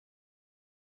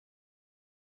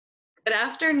Good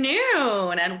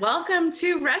afternoon and welcome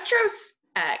to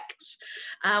Retrospect.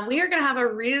 We are going to have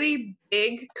a really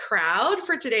big crowd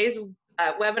for today's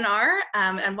webinar,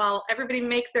 and while everybody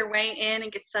makes their way in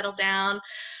and gets settled down,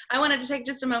 I wanted to take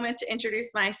just a moment to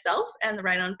introduce myself and the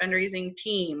Right On Fundraising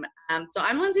team. So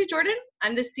I'm Lindsay Jordan.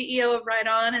 I'm the CEO of Right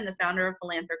On and the founder of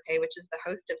philanthrOK, which is the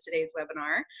host of today's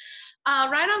webinar.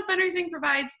 Right On Fundraising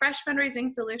provides fresh fundraising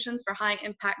solutions for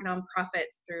high-impact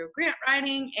nonprofits through grant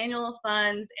writing, annual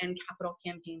funds, and capital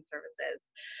campaign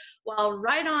services. While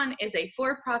Right On is a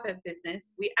for-profit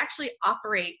business, we actually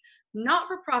operate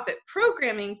not-for-profit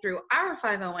programming through our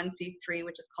 501c3,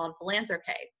 which is called philanthrOK.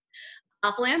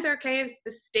 philanthrOK is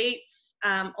the state's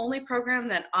only program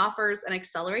that offers an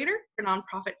accelerator for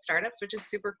nonprofit startups, which is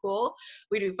super cool.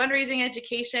 We do fundraising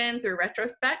education through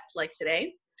Retrospect, like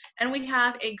today. And we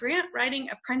have a grant writing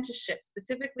apprenticeship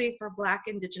specifically for Black,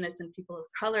 Indigenous, and people of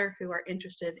color who are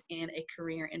interested in a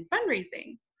career in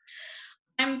fundraising.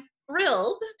 I'm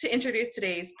thrilled to introduce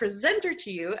today's presenter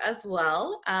to you as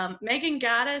well. Meagan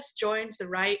Gaddis joined the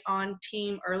Right On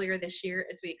team earlier this year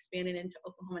as we expanded into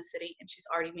Oklahoma City, and she's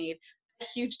already made a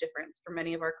huge difference for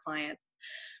many of our clients.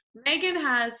 Meagan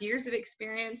has years of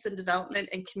experience in development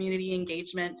and community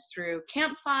engagement through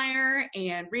Campfire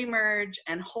and Remerge,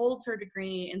 and holds her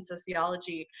degree in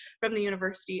sociology from the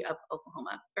University of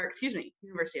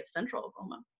Central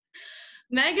Oklahoma.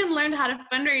 Meagan learned how to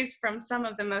fundraise from some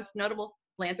of the most notable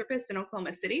philanthropists in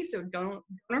Oklahoma City, so donor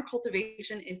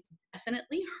cultivation is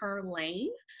definitely her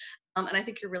lane, and I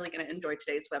think you're really going to enjoy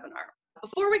today's webinar.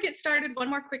 Before we get started, one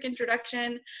more quick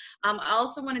introduction. I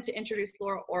also wanted to introduce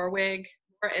Laura Orwig.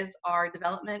 Laura is our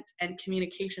development and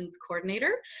communications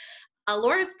coordinator.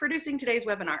 Laura is producing today's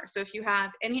webinar, so if you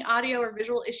have any audio or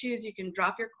visual issues, you can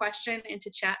drop your question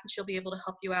into chat and she'll be able to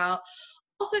help you out.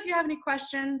 Also, if you have any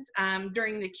questions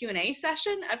during the Q&A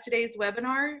session of today's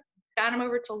webinar, down them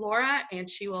over to Laura and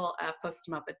she will post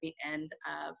them up at the end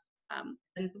of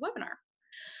the webinar.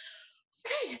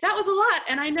 Okay, that was a lot,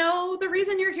 and I know the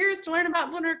reason you're here is to learn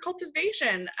about donor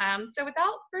cultivation. So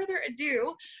without further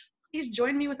ado, please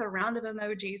join me with a round of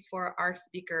emojis for our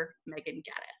speaker, Meagan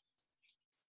Gaddis.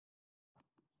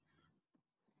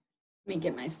 Let me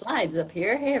get my slides up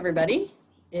here. Hey, everybody.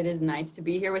 It is nice to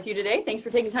be here with you today. Thanks for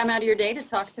taking time out of your day to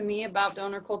talk to me about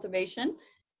donor cultivation.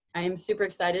 I am super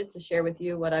excited to share with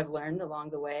you what I've learned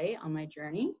along the way on my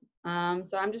journey.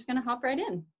 So I'm just going to hop right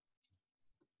in.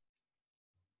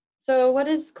 So what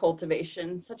is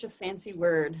cultivation? Such a fancy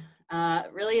word.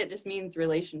 Really, it just means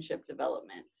relationship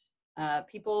development.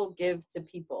 People give to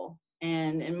people.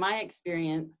 And in my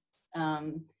experience,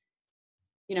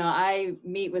 I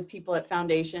meet with people at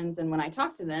foundations, and when I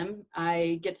talk to them,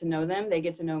 I get to know them, they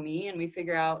get to know me, and we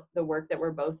figure out the work that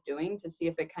we're both doing to see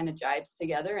if it kind of jives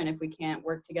together and if we can't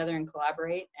work together and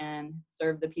collaborate and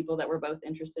serve the people that we're both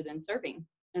interested in serving.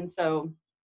 And so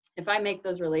if I make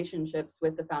those relationships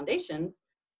with the foundations,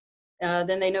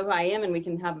 then they know who I am, and we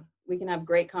can have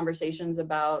great conversations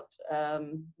about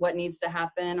what needs to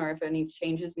happen, or if any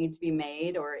changes need to be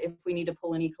made, or if we need to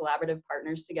pull any collaborative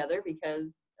partners together,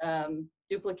 because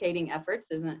duplicating efforts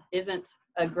isn't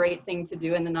a great thing to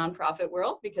do in the nonprofit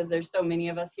world, because there's so many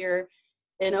of us here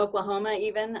in Oklahoma.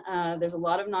 Even there's a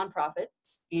lot of nonprofits,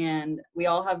 and we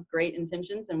all have great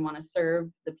intentions and want to serve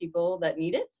the people that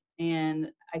need it.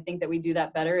 And I think that we do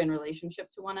that better in relationship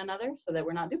to one another, so that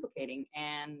we're not duplicating.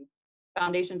 And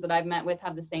foundations that I've met with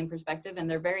have the same perspective, and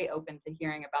they're very open to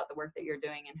hearing about the work that you're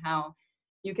doing and how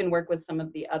you can work with some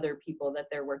of the other people that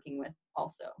they're working with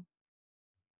also.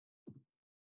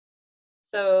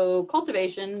 So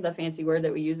cultivation, the fancy word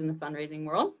that we use in the fundraising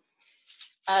world,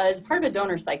 is part of a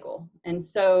donor cycle. And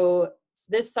so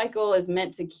this cycle is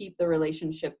meant to keep the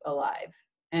relationship alive.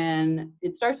 And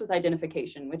it starts with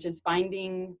identification, which is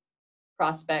finding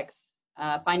prospects,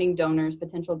 finding donors,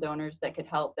 potential donors that could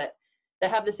help, that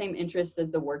have the same interests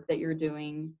as the work that you're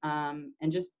doing, and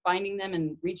just finding them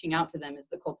and reaching out to them is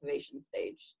the cultivation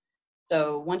stage.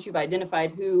 So once you've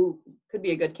identified who could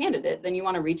be a good candidate, then you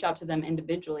want to reach out to them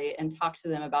individually and talk to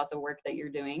them about the work that you're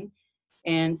doing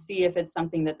and see if it's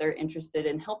something that they're interested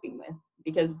in helping with,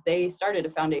 because they started a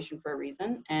foundation for a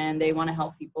reason and they want to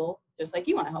help people just like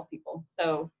you want to help people.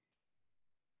 So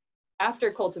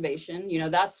after cultivation,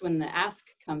 that's when the ask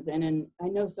comes in. And I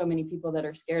know so many people that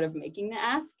are scared of making the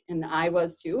ask, and I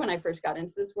was too when I first got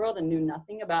into this world and knew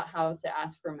nothing about how to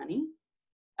ask for money.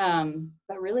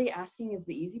 But really, asking is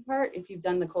the easy part if you've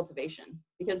done the cultivation,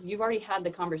 because you've already had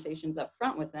the conversations up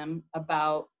front with them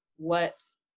about what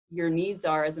your needs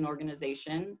are as an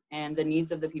organization and the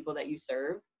needs of the people that you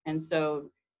serve. And so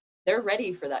they're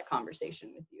ready for that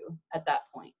conversation with you at that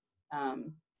point.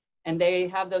 And they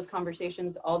have those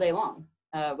conversations all day long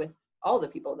with all the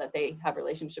people that they have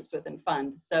relationships with and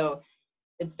fund. So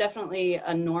it's definitely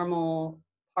a normal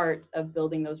part of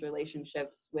building those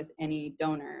relationships with any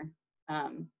donor,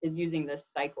 is using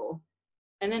this cycle.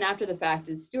 And then after the fact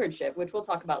is stewardship, which we'll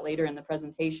talk about later in the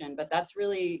presentation, but that's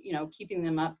really, you know, keeping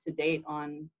them up to date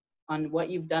on what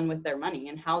you've done with their money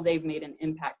and how they've made an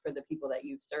impact for the people that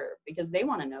you've served, because they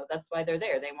want to know. That's why they're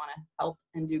there. They want to help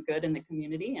and do good in the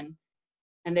community, and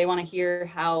they want to hear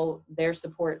how their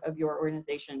support of your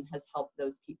organization has helped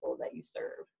those people that you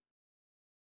serve.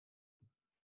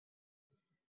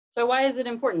 So why is it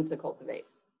important to cultivate?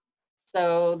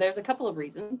 So there's a couple of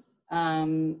reasons.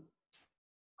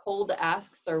 Cold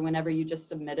asks are whenever you just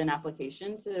submit an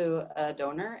application to a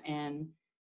donor and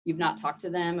you've not talked to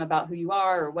them about who you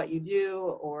are or what you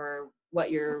do or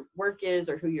what your work is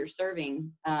or who you're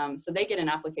serving. So they get an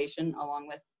application along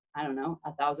with, I don't know,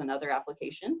 1,000 other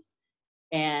applications.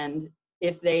 And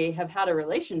if they have had a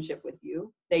relationship with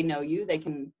you, they know you, they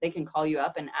can call you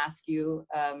up and ask you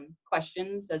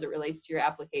questions as it relates to your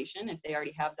application if they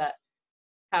already have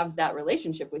that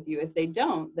relationship with you. If they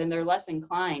don't, then they're less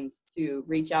inclined to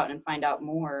reach out and find out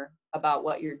more about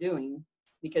what you're doing,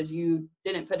 because you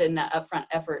didn't put in that upfront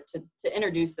effort to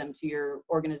introduce them to your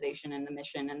organization and the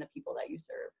mission and the people that you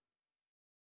serve.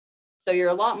 So you're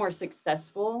a lot more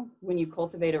successful when you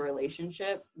cultivate a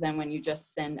relationship than when you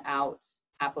just send out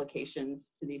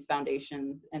applications to these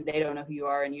foundations and they don't know who you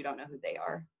are and you don't know who they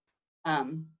are.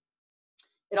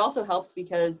 It also helps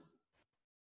because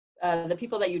the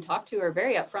people that you talk to are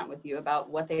very upfront with you about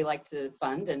what they like to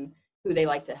fund and who they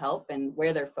like to help and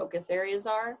where their focus areas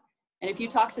are. And if you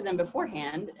talk to them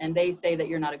beforehand and they say that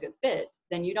you're not a good fit,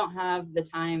 then you don't have the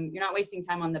time, you're not wasting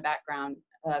time on the background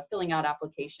filling out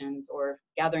applications or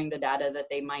gathering the data that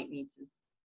they might need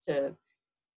to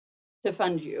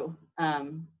fund you.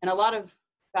 And a lot of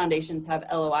foundations have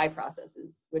LOI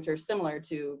processes, which are similar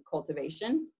to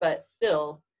cultivation, but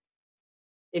still,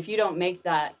 if you don't make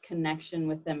that connection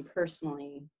with them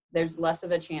personally, there's less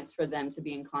of a chance for them to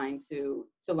be inclined to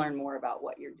learn more about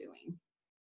what you're doing.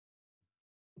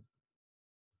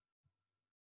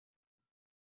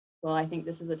 Well, I think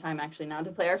this is the time actually now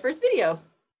to play our first video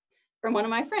from one of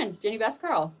my friends, Ginny Bass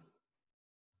Carl.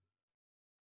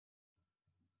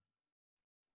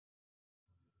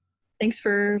 Thanks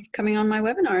for coming on my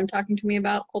webinar and talking to me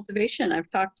about cultivation. I've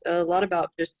talked a lot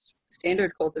about just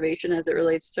standard cultivation as it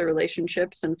relates to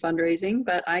relationships and fundraising,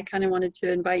 but I kind of wanted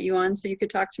to invite you on so you could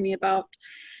talk to me about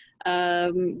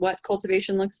what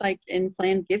cultivation looks like in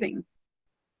planned giving.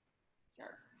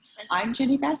 Sure. I'm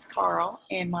Ginny Bass Carl,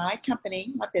 and my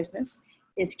company, my business,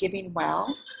 is Giving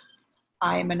Well.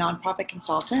 I am a nonprofit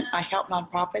consultant. I help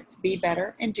nonprofits be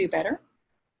better and do better.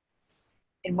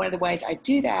 And one of the ways I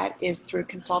do that is through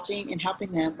consulting and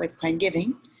helping them with planned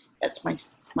giving. That's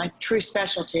my true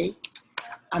specialty.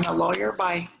 I'm a lawyer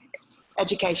by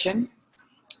education,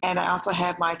 and I also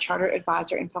have my chartered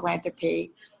advisor in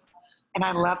philanthropy. And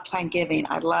I love planned giving.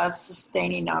 I love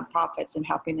sustaining nonprofits and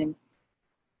helping them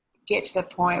get to the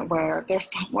point where they're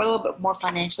a little bit more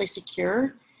financially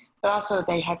secure, but also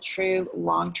they have true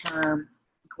long-term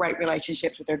great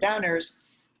relationships with their donors,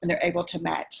 and they're able to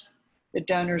match the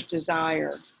donor's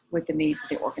desire with the needs of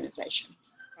the organization.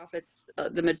 Nonprofits,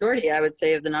 the majority, I would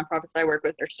say, of the nonprofits I work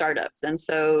with are startups. And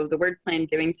so the word planned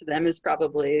giving to them is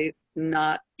probably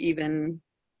not even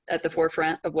at the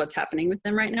forefront of what's happening with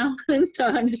them right now. And so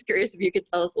I'm just curious if you could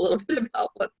tell us a little bit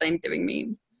about what planned giving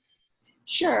means.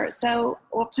 Sure. So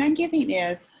what planned giving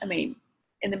is, I mean,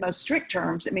 in the most strict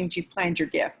terms, it means you've planned your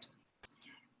gift.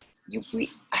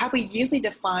 How we usually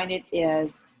define it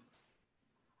is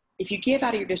if you give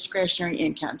out of your discretionary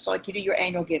income, so like you do your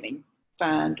annual giving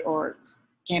fund or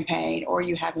campaign, or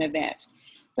you have an event,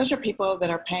 those are people that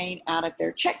are paying out of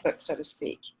their checkbook, so to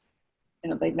speak. You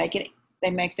know, they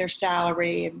make their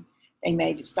salary, and they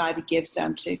may decide to give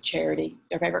some to charity,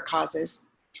 their favorite causes.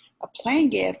 A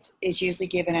planned gift is usually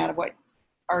given out of what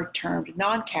are termed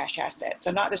non-cash assets,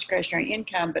 so not discretionary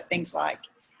income, but things like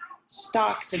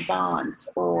stocks and bonds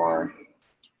or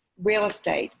real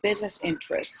estate, business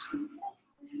interests,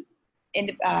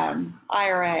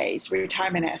 IRAs,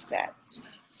 retirement assets,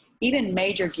 even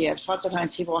major gifts. Lots of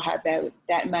times people will have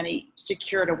that money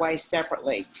secured away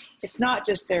separately. It's not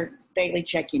just their daily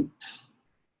checking,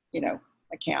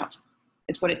 account.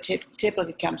 It's what it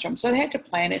typically comes from. So they have to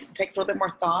plan it. It takes a little bit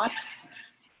more thought,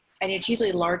 and it's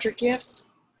usually larger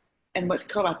gifts. And what's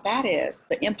cool about that is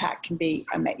the impact can be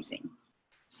amazing.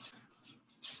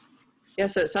 Yeah,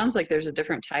 so it sounds like there's a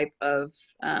different type of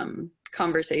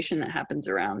conversation that happens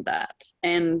around that.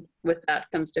 And with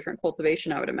that comes different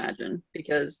cultivation, I would imagine,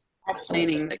 because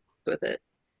planning that goes with it.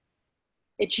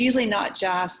 It's usually not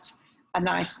just a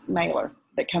nice mailer.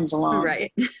 that comes along.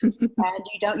 Right. And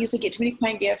you don't usually get too many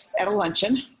planned gifts at a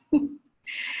luncheon.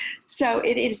 So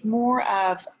it is more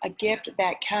of a gift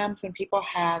that comes when people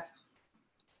have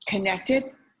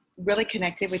really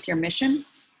connected with your mission,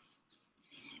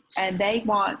 and they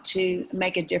want to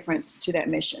make a difference to that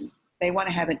mission. They want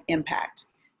to have an impact.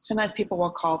 Sometimes people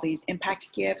will call these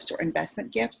impact gifts or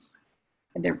investment gifts,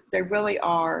 and they really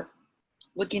are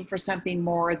looking for something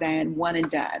more than one and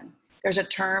done. There's a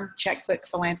term, checkbook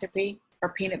philanthropy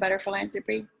or peanut butter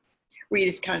philanthropy, where you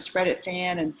just kind of spread it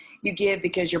thin and you give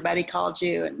because your buddy called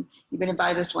you and you've been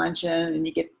invited to this luncheon and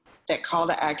you get that call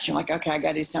to action, like, okay, I got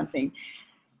to do something.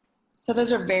 So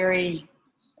those are very,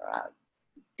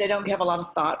 they don't have a lot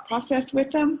of thought process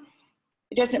with them.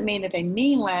 It doesn't mean that they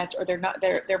mean less or they're not,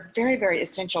 they're very, very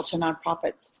essential to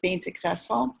nonprofits being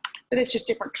successful, but it's just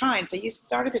different kinds. So you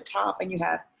start at the top and you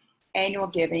have annual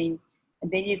giving, and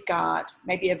then you've got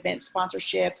maybe event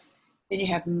sponsorships, then you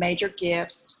have major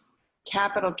gifts,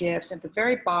 capital gifts. At the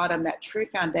very bottom, that true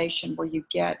foundation where you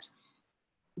get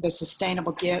the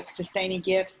sustainable gifts, sustaining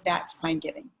gifts, that's planned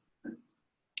giving.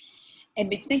 And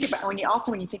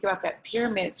when you think about that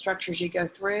pyramid structure as you go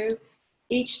through,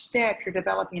 each step you're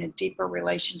developing a deeper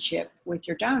relationship with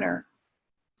your donor.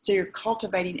 So you're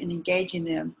cultivating and engaging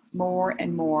them more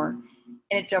and more, and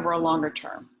it's over a longer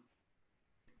term.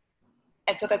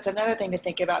 And so that's another thing to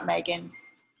think about, Meagan.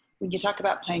 When you talk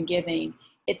about planned giving,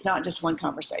 it's not just one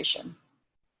conversation.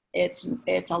 It's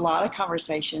a lot of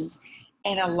conversations,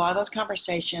 and a lot of those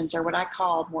conversations are what I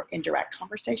call more indirect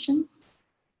conversations.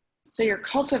 So your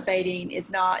cultivating is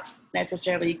not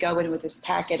necessarily you go in with this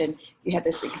packet and you have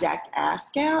this exact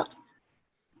ask out.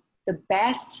 The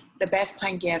best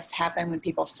planned gifts happen when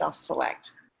people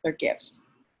self-select their gifts.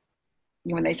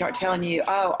 When they start telling you,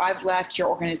 oh, I've left your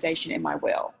organization in my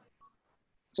will.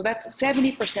 So that's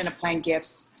 70% of planned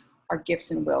gifts are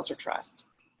gifts in wills or trust.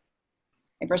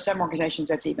 And for some organizations,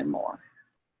 that's even more.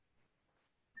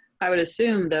 I would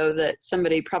assume, though, that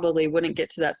somebody probably wouldn't get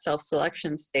to that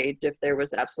self-selection stage if there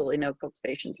was absolutely no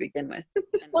cultivation to begin with.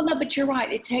 Well, no, but you're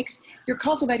right. You're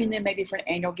cultivating them maybe for an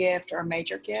annual gift or a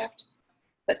major gift,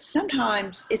 but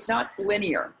sometimes it's not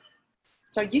linear.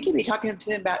 So you can be talking to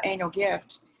them about annual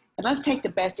gift, and let's take the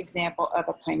best example of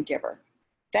a planned giver.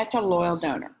 That's a loyal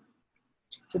donor.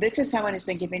 So this is someone who's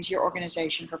been giving to your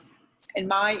organization for,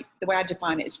 the way I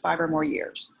define it is 5 or more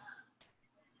years.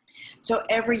 So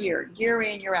every year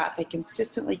in, year out, they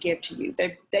consistently give to you.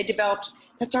 They developed,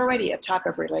 that's already a type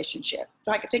of relationship. It's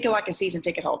like, think of like a season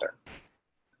ticket holder.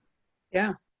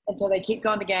 Yeah. And so they keep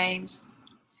going to games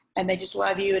and they just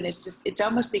love you. And it's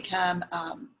almost become,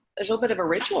 there's a little bit of a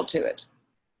ritual to it.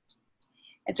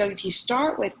 And so if you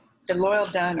start with the loyal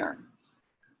donor,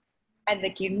 and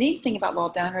the unique thing about loyal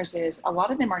donors is a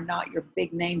lot of them are not your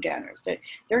big name donors.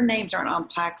 Their names aren't on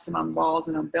plaques and on walls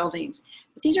and on buildings.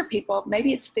 But these are people,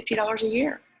 maybe it's $50 a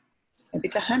year. Maybe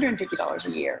it's $150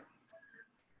 a year.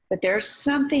 But there's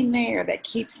something there that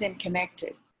keeps them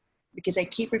connected because they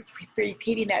keep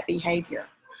repeating that behavior.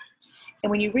 And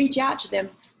when you reach out to them,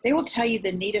 they will tell you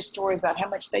the neatest stories about how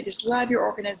much they just love your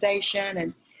organization.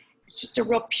 And it's just a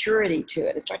real purity to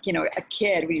it. It's like, a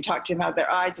kid, when you talk to them, how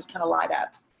their eyes just kind of light up.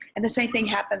 And the same thing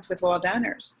happens with loyal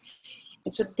donors.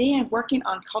 And so then working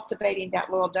on cultivating that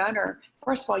loyal donor,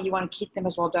 first of all, you want to keep them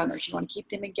as loyal donors. You want to keep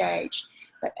them engaged.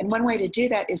 And one way to do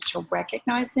that is to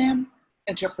recognize them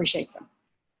and to appreciate them.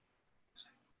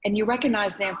 And you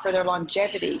recognize them for their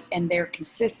longevity and their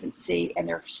consistency and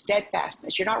their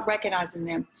steadfastness. You're not recognizing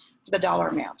them for the dollar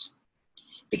amount.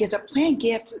 Because a planned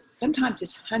gift sometimes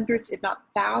is hundreds, if not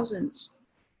thousands,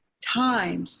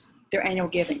 times their annual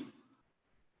giving.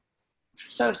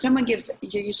 So if someone gives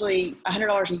you usually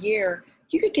 $100 a year,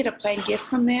 you could get a planned gift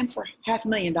from them for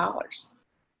 $500,000.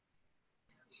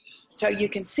 So you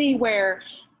can see where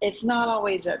it's not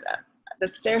always the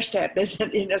stair step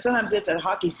isn't, sometimes it's a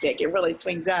hockey stick. It really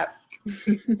swings up.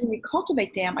 When you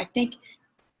cultivate them, I think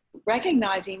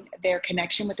recognizing their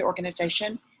connection with the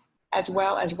organization, as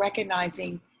well as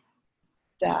recognizing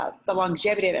the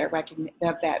longevity of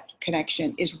that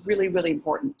connection is really, really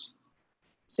important.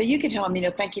 So you can tell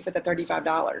them, thank you for the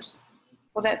 $35.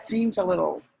 Well, that seems a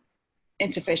little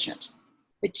insufficient.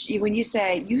 But when you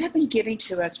say, you have been giving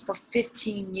to us for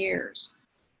 15 years,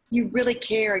 you really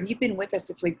care, and you've been with us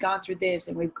since we've gone through this,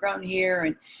 and we've grown here,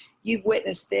 and you've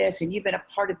witnessed this, and you've been a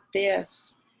part of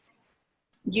this.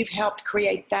 You've helped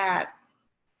create that.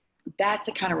 That's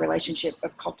the kind of relationship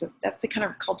that's the kind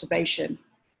of cultivation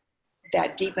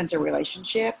that deepens a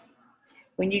relationship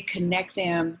when you connect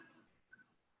them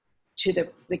to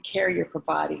the care you're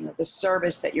providing or the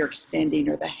service that you're extending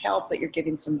or the help that you're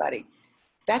giving somebody.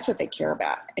 That's what they care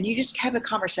about. And you just have a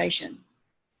conversation.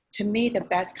 to me, the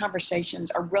best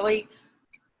conversations are really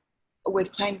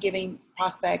with plan giving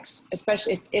prospects,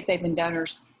 especially if they've been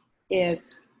donors,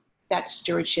 is that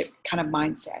stewardship kind of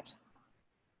mindset.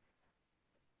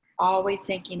 Always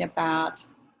thinking about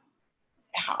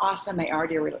how awesome they are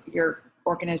to your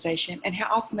organization and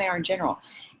how awesome they are in general.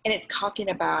 And it's talking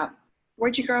about,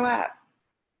 where'd you grow up?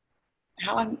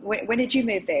 How long, when did you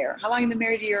move there? How long have you been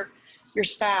married to your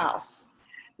spouse?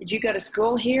 Did you go to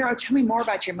school here? Oh, tell me more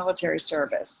about your military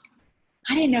service.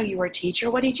 I didn't know you were a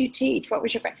teacher. What did you teach? What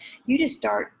was your, you just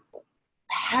start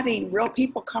having real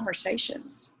people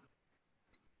conversations.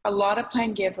 A lot of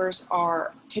plan givers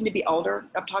tend to be older.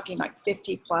 I'm talking like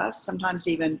 50 plus, sometimes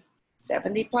even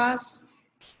 70 plus.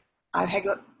 I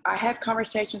have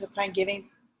conversations with plan giving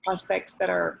prospects that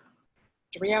are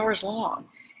 3 hours long.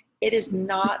 It is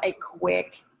not a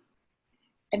quick,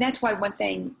 and that's why one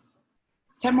thing,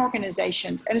 some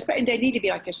organizations, and they need to be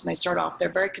like this when they start off, they're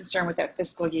very concerned with that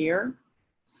fiscal year,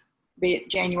 be it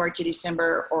January to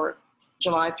December or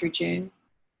July through June.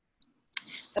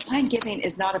 The plan giving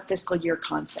is not a fiscal year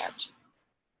concept.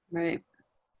 Right.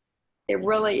 It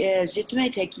really is. It may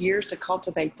take years to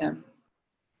cultivate them,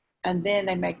 and then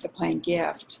they make the plan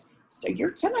gift. So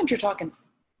sometimes you're talking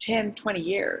 10, 20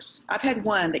 years. I've had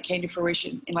one that came to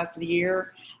fruition in less than a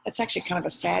year. That's actually kind of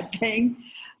a sad thing.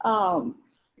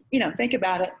 Think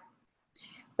about it.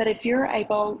 But if you're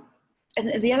able,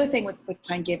 and the other thing with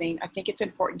plan giving, I think it's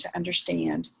important to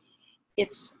understand,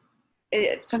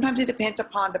 sometimes it depends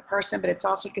upon the person, but it's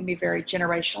also can be very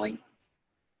generationally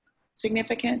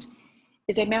significant,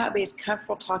 is they may not be as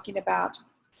comfortable talking about.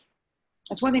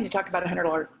 It's one thing to talk about a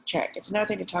 $100 check. It's another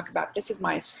thing to talk about, this is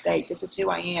my estate, this is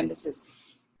who I am, this is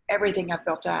everything I've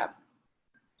built up.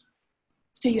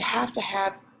 So you have to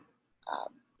have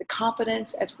the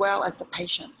confidence as well as the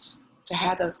patience to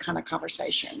have those kind of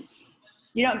conversations.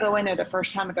 You don't go in there the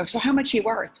first time and go, so how much are you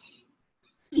worth?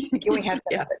 Like, you only have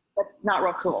something that's not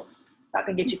real cool. Not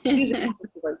going to get you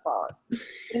very far. But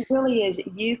it really is.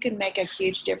 You can make a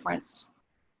huge difference.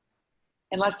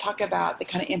 And let's talk about the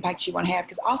kind of impact you want to have.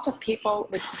 Because also people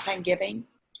with plan giving,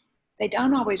 they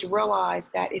don't always realize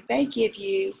that if they give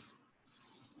you,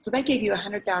 so they gave you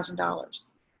 $100,000.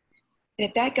 And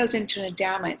if that goes into an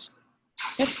endowment,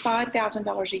 that's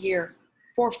 $5,000 a year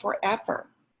for forever.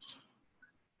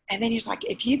 And then you're like,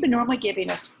 if you've been normally giving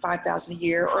us $5,000 a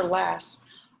year or less,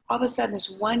 all of a sudden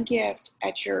this one gift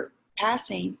at your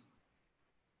passing,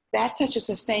 that's such a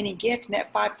sustaining gift, and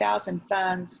that $5,000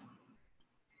 funds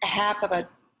a half of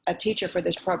a teacher for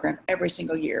this program every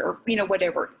single year, or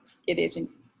whatever it is in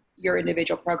your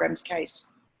individual program's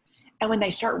case. And when they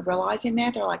start realizing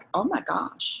that, they're like, oh my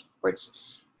gosh, or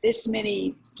it's this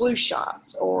many flu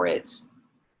shots, or it's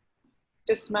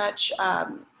this much,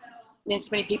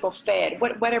 this many people fed,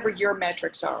 whatever your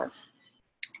metrics are.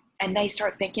 And they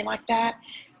start thinking like that.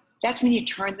 That's when you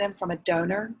turn them from a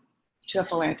donor to a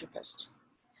philanthropist.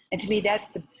 And to me,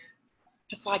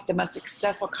 it's like the most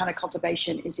successful kind of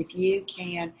cultivation is if you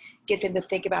can get them to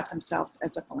think about themselves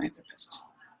as a philanthropist.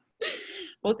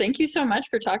 Well, thank you so much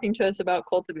for talking to us about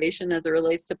cultivation as it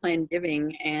relates to plan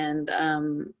giving. And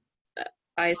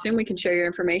I assume we can share your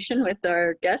information with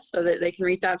our guests so that they can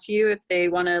reach out to you if they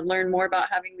want to learn more about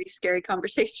having these scary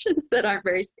conversations that aren't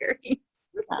very scary.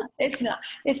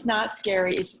 It's not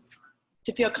scary. It's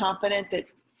to feel confident that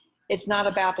it's not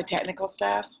about the technical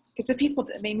stuff. Because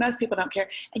most people don't care.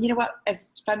 And you know what?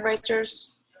 As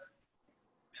fundraisers,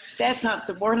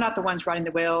 we're not the ones writing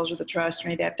the wills or the trust or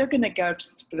any of that. They're going to go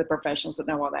to the professionals that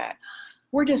know all that.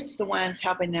 We're just the ones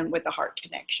helping them with the heart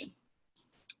connection.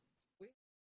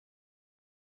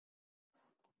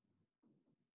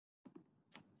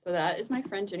 So that is my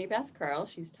friend Ginny Bass Carl.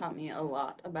 She's taught me a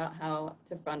lot about how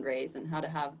to fundraise and how to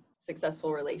have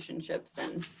successful relationships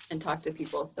and talk to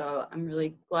people. So I'm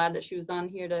really glad that she was on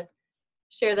here to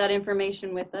share that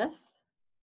information with us.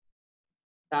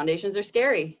 Foundations are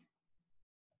scary.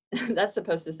 That's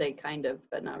supposed to say kind of,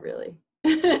 but not really.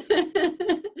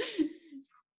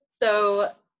 So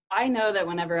I know that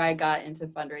whenever I got into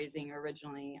fundraising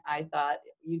originally, I thought,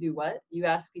 you do what? You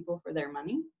ask people for their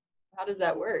money? How does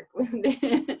that work?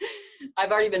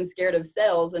 I've already been scared of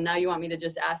sales, and now you want me to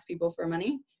just ask people for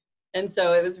money? And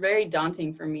so it was very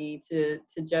daunting for me to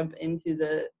jump into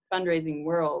the fundraising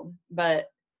world, but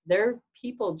they're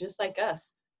people just like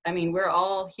us. I mean, we're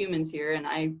all humans here, and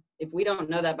if we don't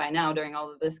know that by now during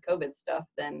all of this COVID stuff,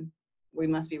 then we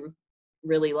must be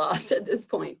really lost at this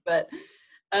point. But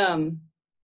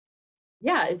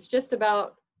yeah, it's just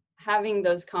about having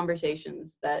those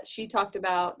conversations that she talked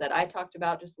about, that I talked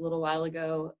about just a little while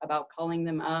ago, about calling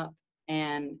them up.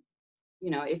 And,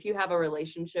 if you have a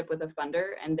relationship with a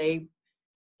funder and they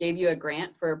gave you a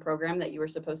grant for a program that you were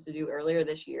supposed to do earlier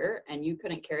this year and you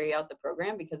couldn't carry out the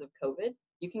program because of COVID,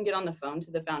 you can get on the phone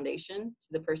to the foundation, to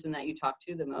the person that you talk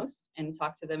to the most, and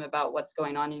talk to them about what's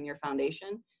going on in your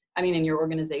foundation, in your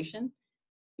organization,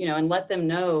 and let them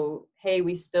know, hey,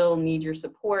 we still need your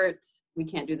support. We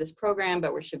can't do this program,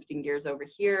 but we're shifting gears over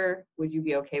here. Would you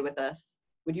be okay with us?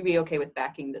 Would you be okay with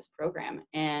backing this program?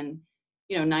 And,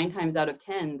 9 times out of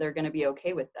 10, they're going to be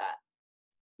okay with that.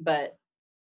 But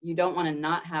you don't want to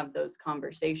not have those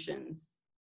conversations,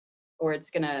 or it's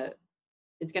going to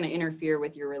interfere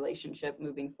with your relationship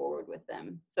moving forward with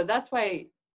them. So that's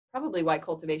probably why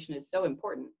cultivation is so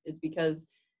important, is because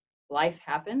life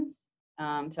happens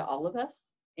to all of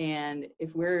us. And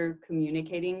if we're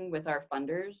communicating with our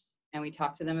funders and we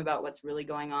talk to them about what's really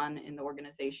going on in the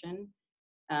organization,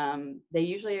 they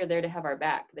usually are there to have our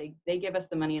back. They give us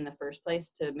the money in the first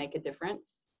place to make a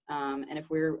difference. And if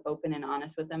we're open and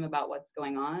honest with them about what's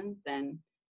going on, then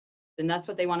that's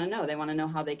what they want to know. They want to know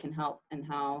how they can help and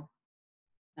how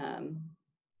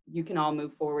you can all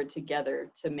move forward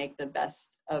together to make the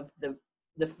best of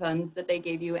the funds that they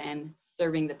gave you and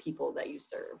serving the people that you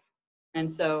serve. And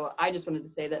so I just wanted to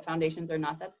say that foundations are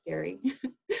not that scary.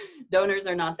 Donors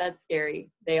are not that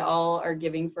scary. They all are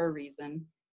giving for a reason.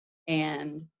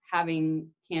 And having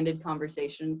candid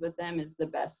conversations with them is the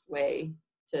best way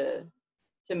to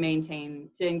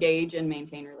engage and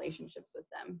maintain relationships with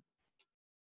them.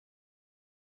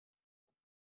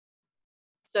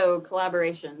 So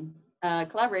collaboration.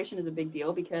 Collaboration is a big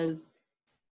deal because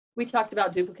we talked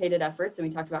about duplicated efforts and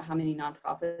we talked about how many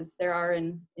nonprofits there are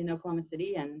in Oklahoma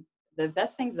City. And the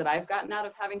best things that I've gotten out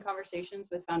of having conversations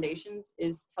with foundations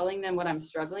is telling them what I'm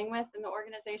struggling with in the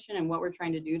organization and what we're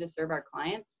trying to do to serve our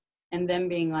clients. And them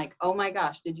being like, oh my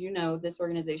gosh, did you know this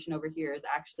organization over here is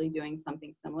actually doing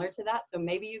something similar to that? So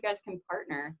maybe you guys can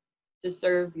partner to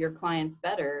serve your clients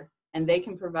better, and they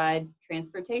can provide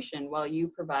transportation while you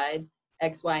provide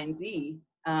X, Y, and Z.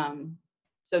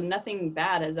 So nothing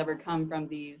bad has ever come from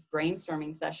these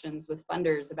brainstorming sessions with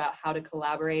funders about how to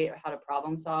collaborate, or how to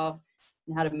problem solve,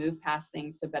 and how to move past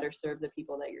things to better serve the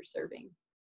people that you're serving.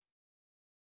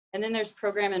 And then there's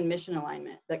program and mission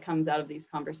alignment that comes out of these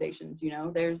conversations.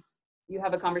 You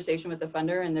have a conversation with the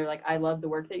funder and they're like, I love the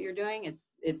work that you're doing.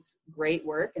 It's great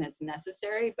work and it's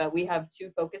necessary, but we have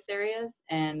 2 focus areas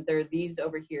and there are these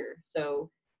over here. So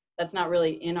that's not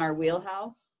really in our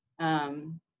wheelhouse.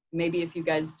 Maybe if you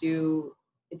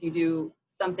do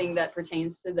something that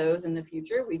pertains to those in the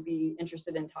future, we'd be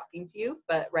interested in talking to you.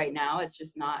 But right now it's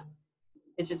just not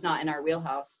in our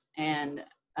wheelhouse. And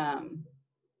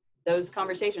those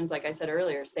conversations, like I said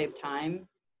earlier, save time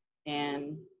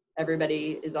and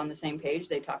everybody is on the same page.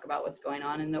 They talk about what's going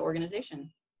on in the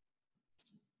organization.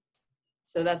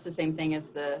 So that's the same thing as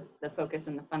the focus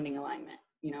and the funding alignment.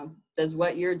 Does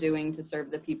what you're doing to serve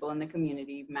the people in the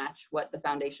community match what the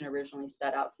foundation originally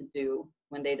set out to do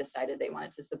when they decided they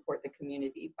wanted to support the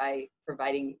community by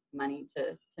providing money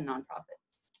to nonprofits?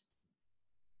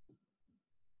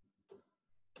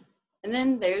 And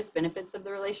then there's benefits of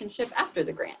the relationship after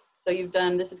the grant. So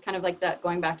this is kind of like that,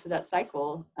 going back to that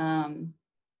cycle.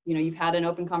 You've had an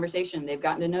open conversation. They've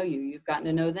gotten to know you. You've gotten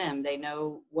to know them. They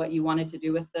know what you wanted to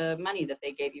do with the money that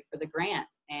they gave you for the grant.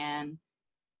 And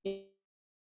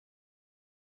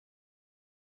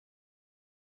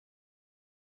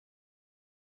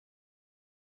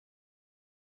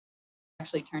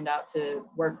actually turned out to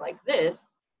work like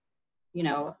this.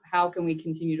 How can we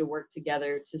continue to work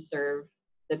together to serve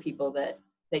the people that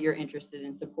you're interested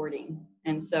in supporting?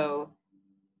 And so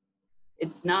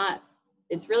it's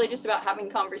really just about having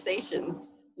conversations,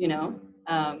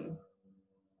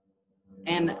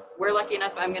 and we're lucky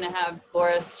enough, I'm going to have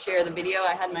Laura share the video.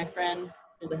 I had my friend,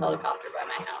 there's a helicopter by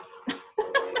my house.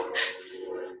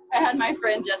 I had my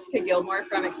friend Jessica Gilmore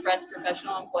from Express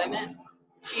Professional Employment.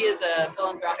 She is a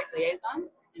philanthropic liaison.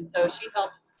 And so she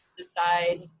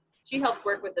helps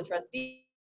work with the trustee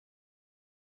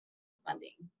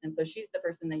funding. And so she's the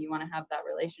person that you want to have that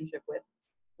relationship with,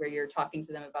 where you're talking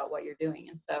to them about what you're doing.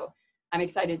 And so I'm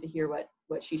excited to hear what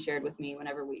she shared with me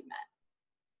whenever we met.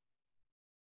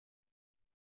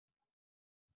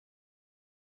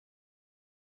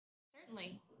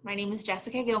 Certainly. My name is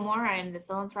Jessica Gilmore. I am the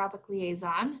philanthropic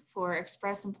liaison for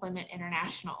Express Employment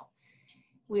International.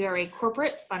 We are a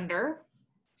corporate funder,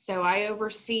 so I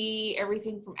oversee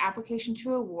everything from application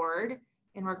to award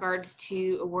in regards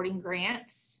to awarding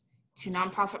grants to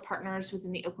nonprofit partners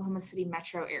within the Oklahoma City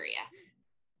metro area.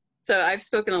 So I've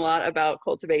spoken a lot about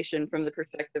cultivation from the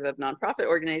perspective of nonprofit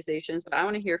organizations, but I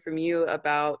want to hear from you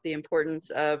about the importance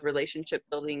of relationship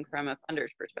building from a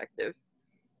funder's perspective.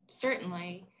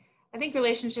 Certainly. I think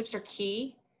relationships are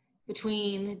key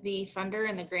between the funder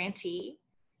and the grantee,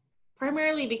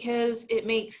 primarily because it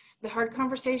makes the hard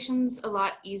conversations a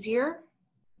lot easier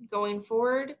going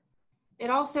forward. It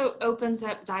also opens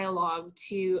up dialogue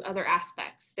to other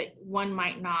aspects that one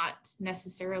might not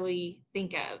necessarily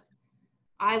think of.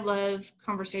 I love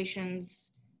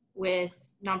conversations with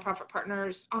nonprofit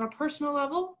partners on a personal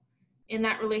level in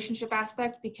that relationship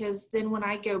aspect, because then when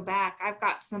I go back, I've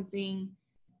got something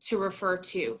to refer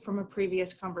to from a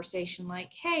previous conversation,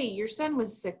 like, hey, your son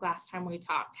was sick last time we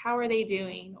talked. How are they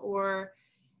doing? Or,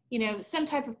 you know, some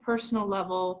type of personal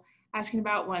level, asking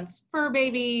about one's fur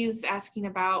babies, asking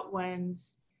about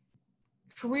one's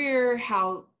career,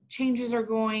 how changes are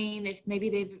going, if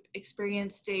maybe they've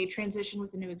experienced a transition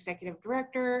with a new executive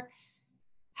director,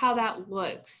 how that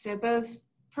looks. So both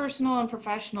personal and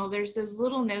professional, there's those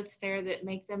little notes there that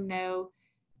make them know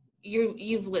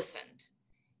you've listened.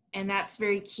 And that's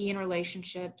very key in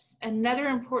relationships. Another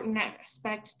important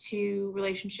aspect to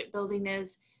relationship building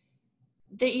is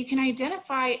that you can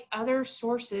identify other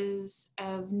sources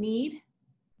of need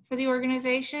for the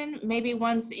organization, maybe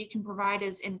ones that you can provide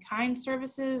as in-kind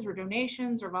services or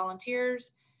donations or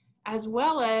volunteers, as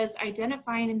well as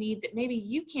identifying a need that maybe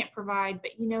you can't provide,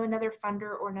 but you know another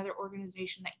funder or another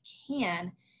organization that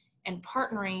can, and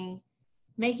partnering,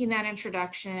 making that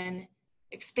introduction,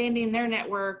 expanding their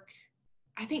network,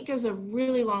 I think goes a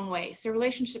really long way. So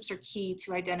relationships are key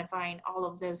to identifying all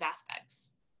of those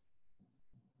aspects.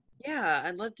 Yeah,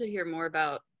 I'd love to hear more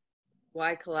about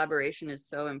why collaboration is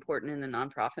so important in the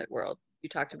nonprofit world. You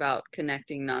talked about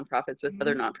connecting nonprofits with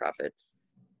other nonprofits.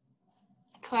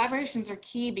 Collaborations are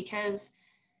key because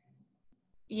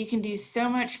you can do so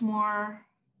much more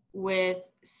with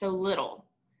so little,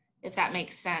 if that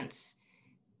makes sense.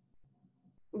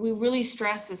 We really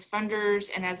stress as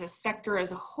funders and as a sector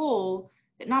as a whole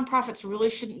that nonprofits really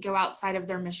shouldn't go outside of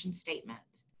their mission statement.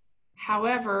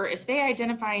 However, if they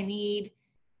identify a need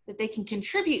that they can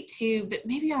contribute to, but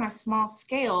maybe on a small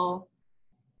scale,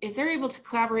 if they're able to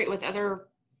collaborate with other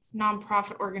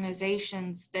nonprofit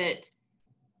organizations that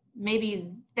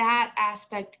maybe that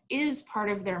aspect is part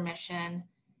of their mission,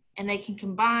 and they can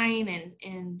combine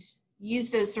and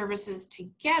use those services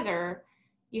together,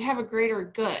 you have a greater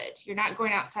good. You're not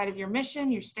going outside of your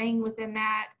mission, you're staying within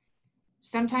that.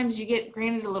 Sometimes you get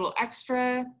granted a little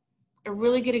extra. A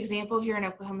really good example here in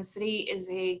Oklahoma City is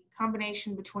a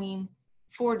combination between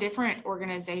 4 different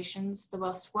organizations: the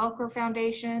Wes Welker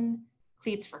Foundation,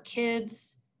 Cleats for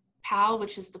Kids, PAL,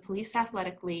 which is the Police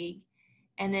Athletic League,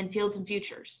 and then Fields and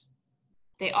Futures.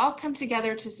 They all come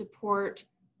together to support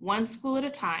one school at a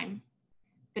time,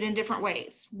 but in different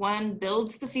ways. One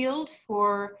builds the field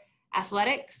for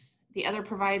athletics, the other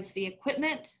provides the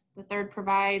equipment, the third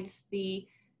provides the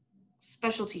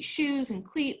specialty shoes and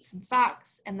cleats and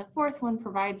socks, and the fourth one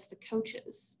provides the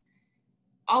coaches.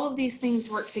 All of these things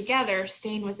work together,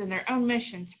 staying within their own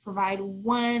mission to provide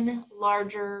one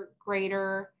larger,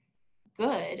 greater,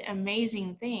 good,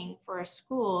 amazing thing for a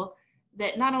school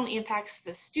that not only impacts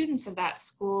the students of that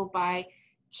school by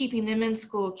keeping them in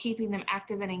school, keeping them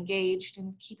active and engaged,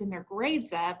 and keeping their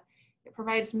grades up, it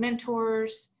provides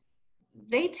mentors.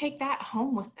 They take that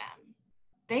home with them.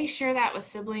 They share that with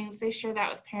siblings, they share that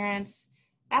with parents.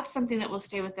 That's something that will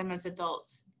stay with them as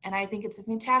adults. And I think it's a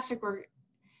fantastic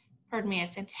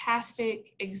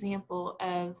example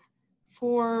of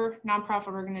 4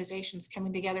 nonprofit organizations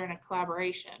coming together in a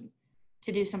collaboration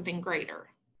to do something greater.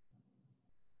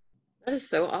 That is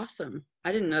so awesome.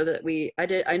 I didn't know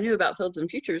that I knew about Fields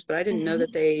and Futures, but I didn't know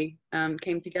that they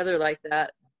came together like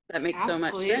that. That makes so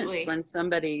much sense when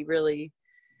somebody really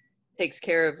takes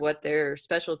care of what their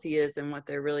specialty is and what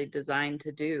they're really designed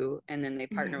to do, and then they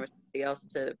partner with somebody else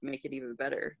to make it even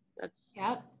better.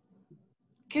 Yep.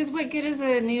 Because what good is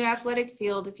a new athletic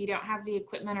field if you don't have the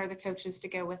equipment or the coaches to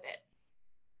go with it?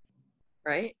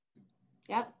 Right?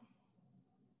 Yep.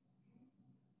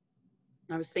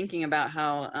 I was thinking about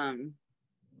how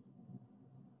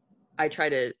I try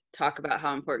to talk about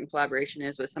how important collaboration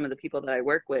is with some of the people that I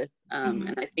work with.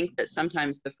 And I think that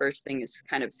sometimes the first thing is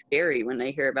kind of scary when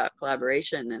they hear about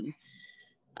collaboration,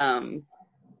 and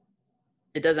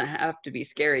it doesn't have to be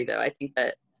scary though. I think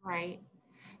that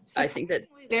I think that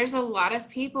there's a lot of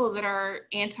people that are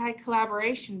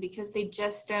anti-collaboration because they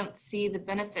just don't see the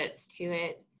benefits to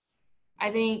it.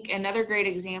 I think another great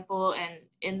example, and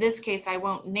in this case, I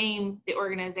won't name the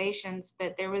organizations,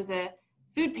 but there was a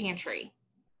food pantry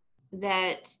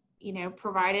that,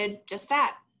 provided just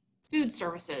that, food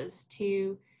services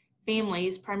to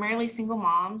families, primarily single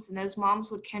moms. And those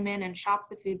moms would come in and shop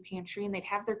the food pantry, and they'd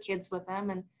have their kids with them,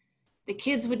 and the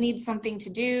kids would need something to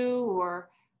do or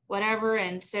whatever.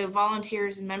 And so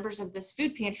volunteers and members of this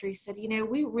food pantry said,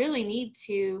 we really need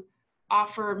to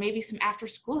offer maybe some after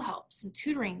school help, some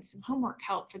tutoring, some homework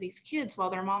help for these kids while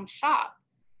their moms shop.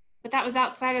 But that was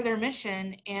outside of their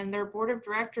mission, and their board of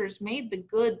directors made the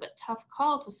good but tough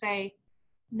call to say,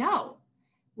 no,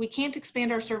 we can't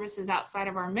expand our services outside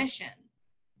of our mission.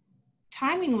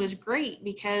 Timing was great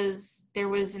because there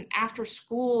was an after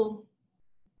school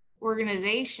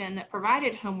organization that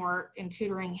provided homework and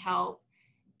tutoring help,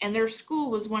 and their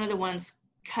school was one of the ones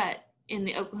cut in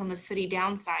the Oklahoma City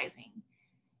downsizing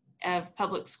of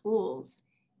public schools,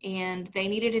 and they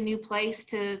needed a new place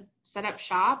to set up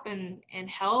shop and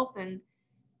help. And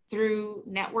through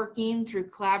networking, through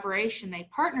collaboration, they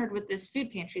partnered with this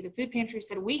food pantry. The food pantry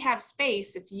said, we have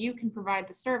space if you can provide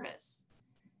the service.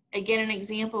 Again, an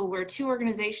example where two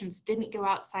organizations didn't go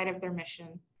outside of their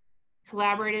mission,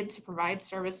 collaborated to provide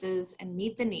services and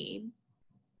meet the need,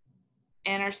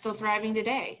 and are still thriving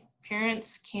today.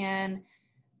 Parents can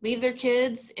leave their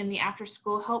kids in the after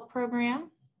school help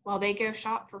program while they go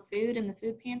shop for food in the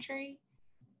food pantry.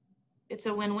 It's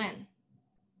a win-win.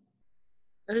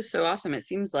 That is so awesome. It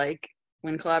seems like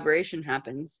when collaboration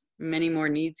happens, many more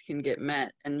needs can get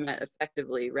met and met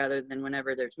effectively rather than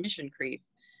whenever there's mission creep.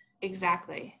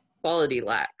 Exactly. Quality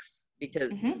lacks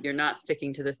because you're not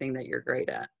sticking to the thing that you're great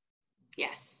at.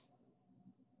 Yes.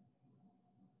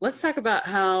 Let's talk about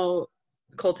how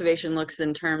cultivation looks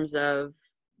in terms of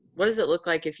what does it look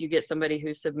like if you get somebody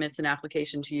who submits an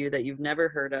application to you that you've never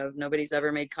heard of, nobody's ever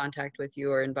made contact with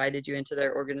you or invited you into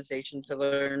their organization to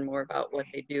learn more about what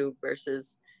they do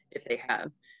versus if they have?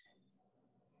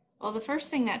 Well, the first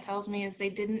thing that tells me is they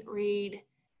didn't read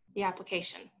the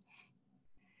application,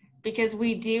 because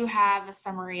we do have a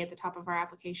summary at the top of our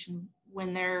application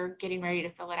when they're getting ready to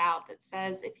fill it out that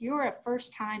says, if you're a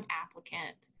first-time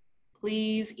applicant,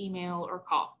 please email or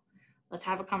call. Let's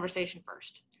have a conversation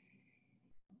first.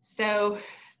 So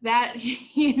that,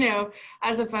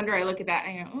 as a funder, I look at that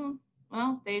and I go,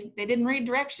 well, they didn't read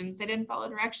directions. They didn't follow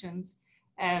directions.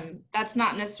 That's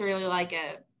not necessarily like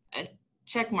a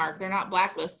check mark. They're not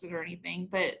blacklisted or anything,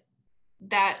 but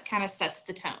that kind of sets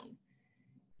the tone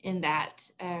in that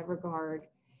regard.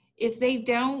 If they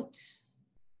don't,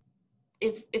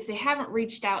 if they haven't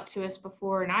reached out to us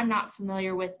before and I'm not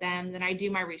familiar with them, then I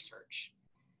do my research.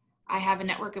 I have a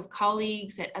network of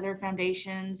colleagues at other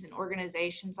foundations and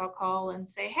organizations I'll call and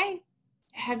say, hey,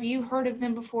 have you heard of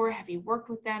them before? Have you worked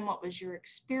with them? What was your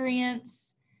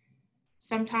experience?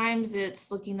 Sometimes it's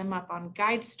looking them up on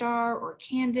GuideStar or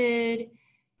Candid.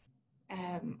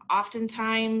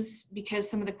 Oftentimes, because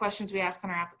some of the questions we ask on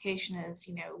our application is,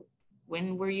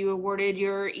 when were you awarded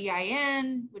your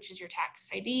EIN, which is your tax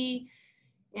ID,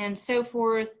 and so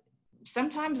forth.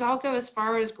 Sometimes I'll go as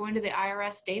far as going to the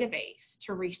IRS database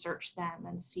to research them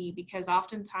and see, because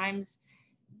oftentimes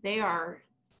they are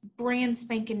brand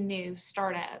spanking new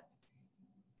startup.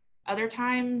 Other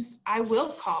times I will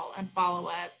call and follow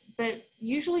up, but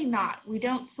usually not. We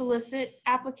don't solicit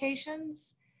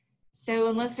applications. So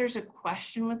unless there's a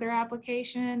question with their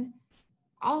application,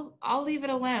 I'll leave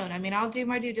it alone. I mean, I'll do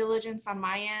my due diligence on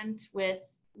my end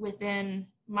within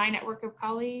my network of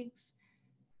colleagues.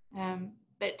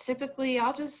 But typically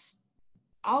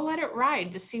I'll let it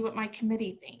ride to see what my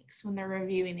committee thinks when they're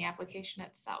reviewing the application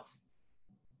itself.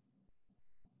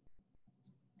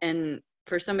 And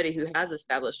for somebody who has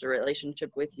established a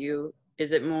relationship with you,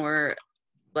 is it more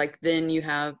like then you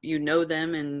know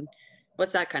them, and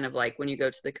what's that kind of like when you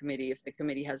go to the committee if the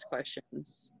committee has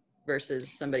questions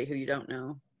versus somebody who you don't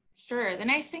know? Sure. The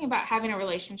nice thing about having a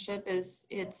relationship is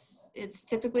it's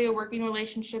typically a working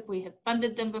relationship. We have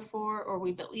funded them before, or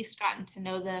we've at least gotten to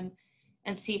know them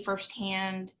and see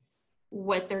firsthand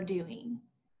what they're doing.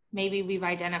 Maybe we've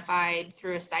identified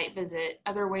through a site visit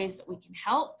other ways that we can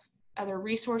help, other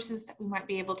resources that we might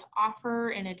be able to offer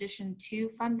in addition to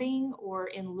funding or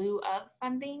in lieu of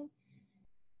funding.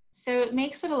 So it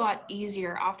makes it a lot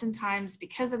easier. Oftentimes,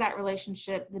 because of that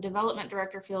relationship, the development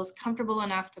director feels comfortable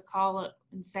enough to call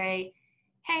and say,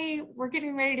 hey, we're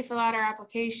getting ready to fill out our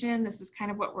application. This is kind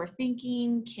of what we're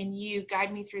thinking. Can you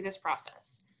guide me through this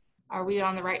process? Are we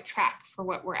on the right track for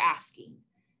what we're asking?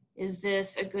 Is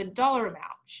this a good dollar amount?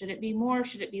 Should it be more?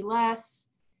 Should it be less?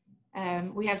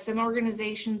 We have some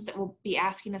organizations that will be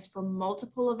asking us for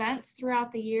multiple events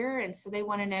throughout the year. And so they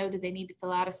want to know, do they need to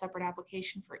fill out a separate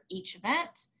application for each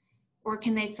event? Or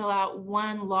can they fill out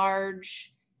one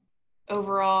large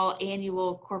overall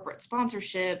annual corporate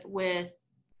sponsorship with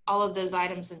all of those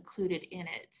items included in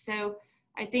it? So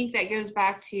I think that goes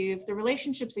back to, if the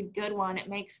relationship's a good one, it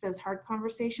makes those hard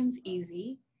conversations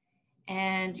easy,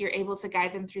 and you're able to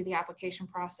guide them through the application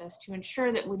process to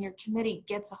ensure that when your committee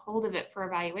gets a hold of it for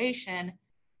evaluation,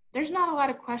 there's not a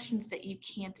lot of questions that you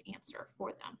can't answer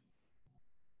for them.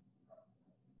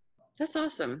 That's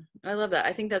awesome. I love that.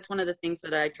 I think that's one of the things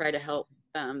that I try to help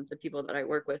the people that I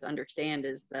work with understand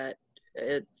is that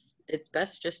it's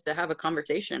best just to have a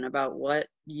conversation about what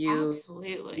you need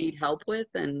Absolutely. help with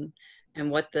and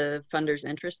what the funder's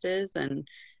interest is and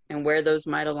where those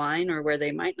might align or where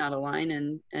they might not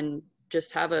align and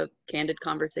just have a candid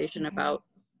conversation Mhm. about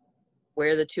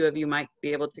where the two of you might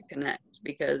be able to connect,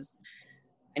 because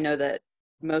I know that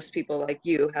most people like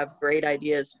you have great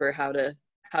ideas for how to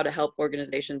help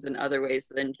organizations in other ways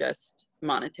than just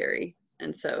monetary.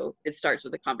 And so it starts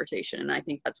with a conversation. And I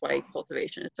think that's why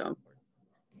cultivation is so important.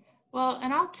 Well,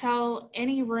 and I'll tell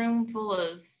any room full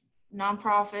of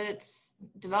nonprofits,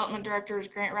 development directors,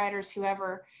 grant writers,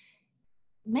 whoever,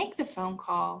 make the phone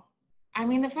call. I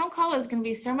mean, the phone call is going to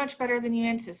be so much better than you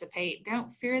anticipate.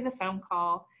 Don't fear the phone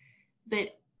call.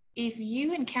 But if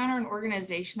you encounter an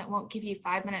organization that won't give you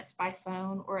 5 minutes by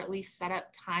phone, or at least set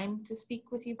up time to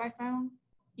speak with you by phone,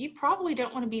 you probably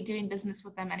don't want to be doing business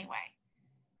with them anyway.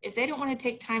 If they don't want to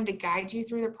take time to guide you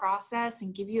through the process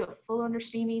and give you a full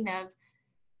understanding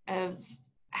of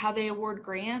how they award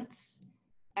grants,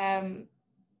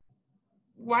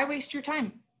 why waste your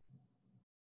time?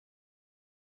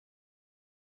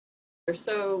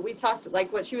 So we talked,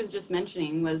 like what she was just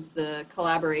mentioning was the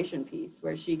collaboration piece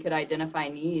where she could identify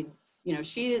needs. You know,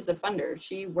 she is a funder.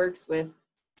 She works with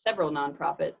several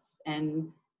nonprofits and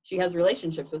she has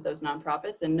relationships with those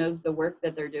nonprofits and knows the work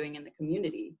that they're doing in the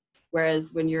community.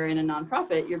 Whereas when you're in a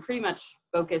nonprofit, you're pretty much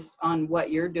focused on what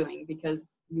you're doing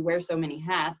because you wear so many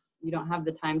hats. You don't have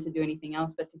the time to do anything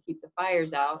else but to keep the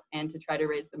fires out and to try to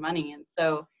raise the money. And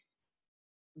so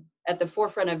at the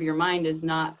forefront of your mind is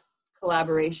not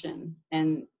collaboration.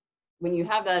 And when you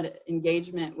have that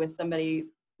engagement with somebody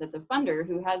that's a funder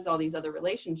who has all these other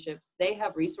relationships, they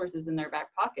have resources in their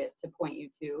back pocket to point you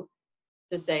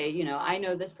to say, you know, I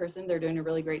know this person, they're doing a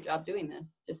really great job doing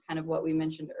this. Just kind of what we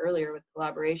mentioned earlier with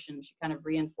collaboration. She kind of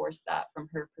reinforced that from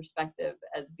her perspective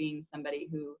as being somebody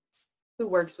who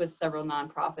works with several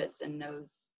nonprofits and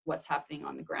knows what's happening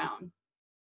on the ground.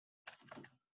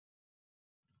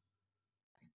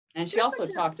 And she also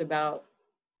talked about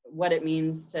what it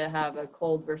means to have a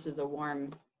cold versus a warm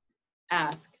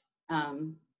ask.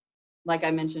 Like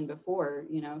I mentioned before,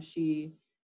 you know, she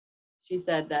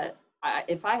said that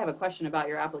if I have a question about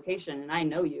your application and I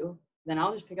know you, then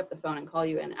I'll just pick up the phone and call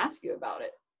you and ask you about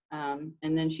it. And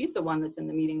then she's the one that's in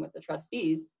the meeting with the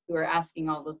trustees who are asking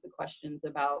all of the questions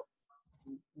about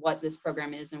what this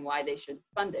program is and why they should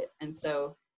fund it. And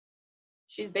so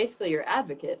she's basically your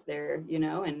advocate there, you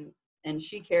know, and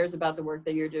she cares about the work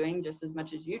that you're doing just as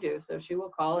much as you do. So she will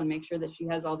call and make sure that she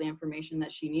has all the information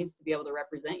that she needs to be able to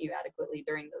represent you adequately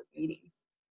during those meetings.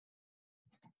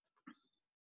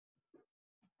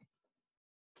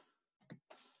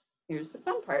 Here's the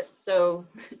fun part. So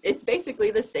it's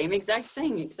basically the same exact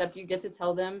thing, except you get to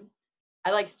tell them,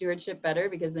 I like stewardship better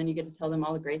because then you get to tell them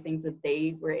all the great things that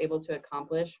they were able to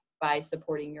accomplish by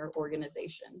supporting your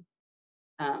organization.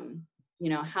 You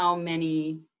know, how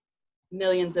many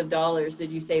millions of dollars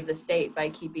did you save the state by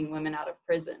keeping women out of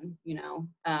prison? You know,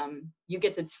 you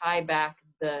get to tie back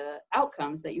the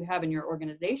outcomes that you have in your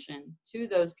organization to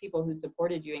those people who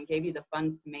supported you and gave you the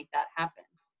funds to make that happen.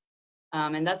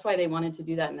 And that's why they wanted to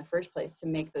do that in the first place, to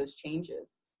make those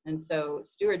changes. And so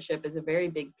stewardship is a very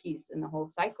big piece in the whole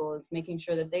cycle, is making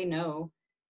sure that they know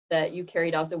that you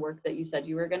carried out the work that you said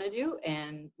you were going to do,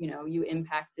 and you know, you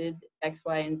impacted X,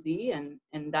 Y, and Z,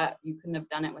 and that you couldn't have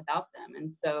done it without them.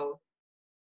 And so,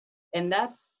 and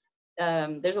that's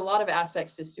there's a lot of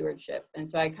aspects to stewardship. And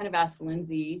so I kind of asked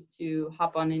Lindsay to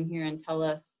hop on in here and tell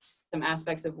us some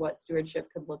aspects of what stewardship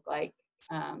could look like.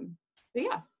 So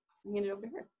yeah, I'll hand it over to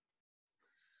her.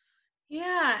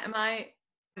 Yeah, I'm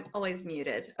always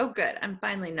muted? Oh, good. I'm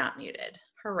finally not muted.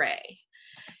 Hooray.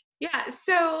 Yeah,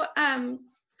 so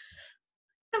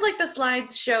like the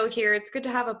slides show here, it's good to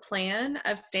have a plan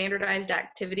of standardized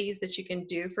activities that you can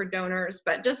do for donors,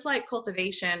 but just like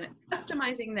cultivation,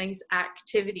 customizing these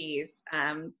activities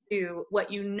to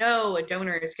what you know a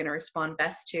donor is going to respond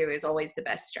best to is always the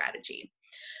best strategy.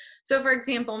 So for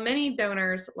example, many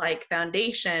donors like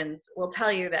foundations will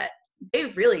tell you that they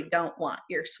really don't want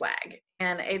your swag.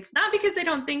 And it's not because they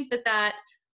don't think that that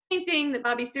painting that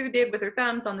Bobby Sue did with her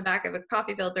thumbs on the back of a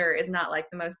coffee filter is not like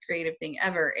the most creative thing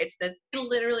ever. It's that they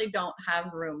literally don't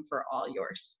have room for all your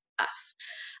stuff.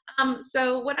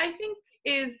 So what I think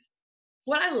is,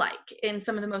 what I like in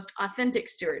some of the most authentic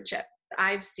stewardship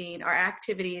I've seen are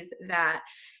activities that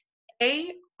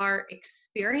are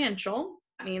experiential.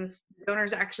 That means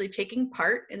donors actually taking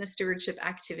part in the stewardship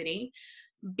activity.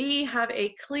 B, have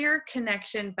a clear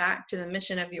connection back to the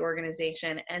mission of the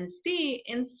organization. And C,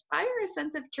 inspire a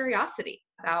sense of curiosity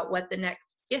about what the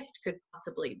next gift could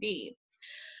possibly be.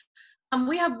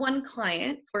 We have one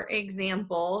client, for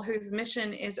example, whose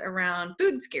mission is around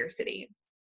food scarcity.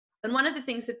 And one of the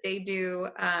things that they do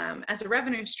as a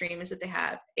revenue stream is that they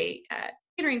have a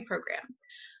catering program.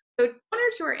 So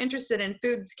donors who are interested in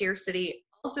food scarcity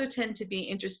also tend to be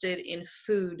interested in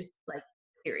food, like,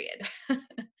 period.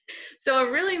 So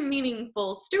a really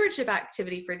meaningful stewardship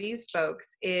activity for these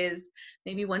folks is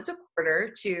maybe once a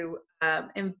quarter to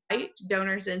invite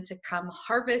donors in to come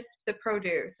harvest the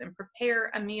produce and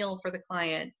prepare a meal for the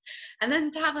clients, and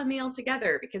then to have a meal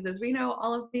together, because as we know,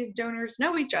 all of these donors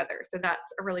know each other. So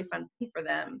that's a really fun thing for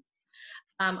them.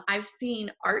 I've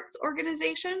seen arts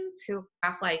organizations who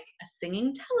have like a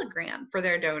singing telegram for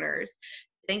their donors,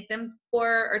 to thank them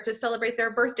for, or to celebrate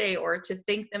their birthday, or to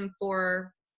thank them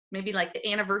for maybe like the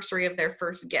anniversary of their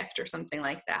first gift or something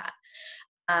like that.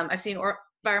 I've seen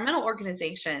environmental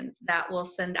organizations that will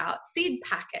send out seed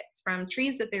packets from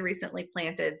trees that they recently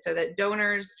planted so that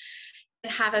donors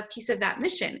can have a piece of that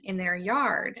mission in their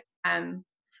yard. And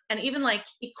even like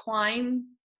equine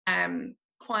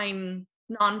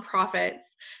nonprofits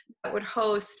that would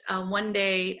host one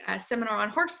day a seminar on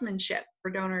horsemanship for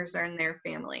donors and their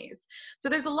families. So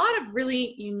there's a lot of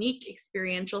really unique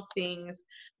experiential things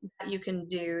that you can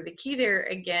do. The key there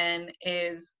again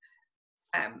is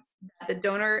that the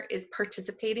donor is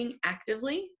participating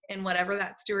actively in whatever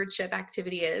that stewardship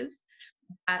activity is,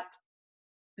 that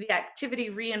the activity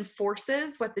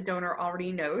reinforces what the donor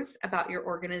already knows about your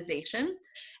organization,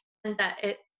 and that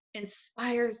it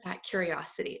inspires that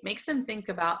curiosity. It makes them think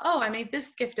about, oh, I made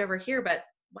this gift over here, but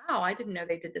wow, I didn't know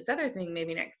they did this other thing.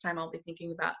 Maybe next time I'll be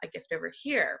thinking about a gift over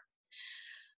here.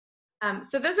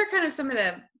 So those are kind of some of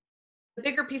the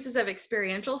bigger pieces of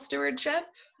experiential stewardship,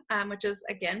 which is,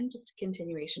 again, just a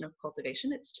continuation of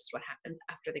cultivation. It's just what happens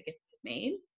after the gift is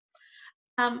made.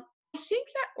 I think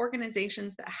that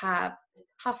organizations that have the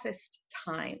toughest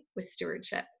time with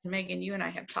stewardship, and Megan, you and I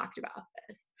have talked about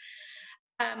this,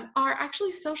 are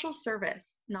actually social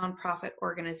service nonprofit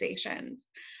organizations.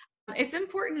 It's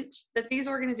important that these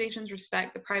organizations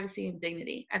respect the privacy and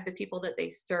dignity of the people that they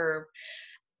serve.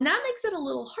 And that makes it a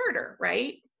little harder,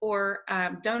 right, for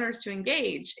donors to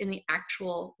engage in the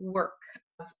actual work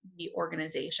of the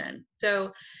organization.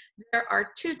 So there are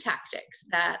two tactics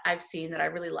that I've seen that I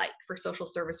really like for social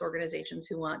service organizations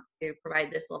who want to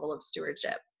provide this level of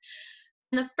stewardship.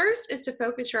 And the first is to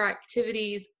focus your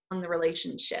activities on the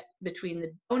relationship between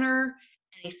the donor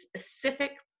and a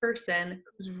specific person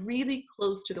who's really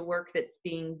close to the work that's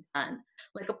being done,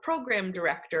 like a program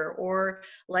director or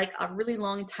like a really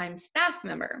long-time staff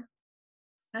member.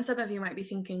 Now, some of you might be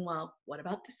thinking, well, what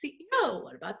about the CEO?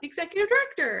 What about the executive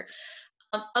director?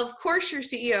 Of course, your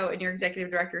CEO and your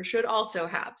executive director should also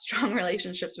have strong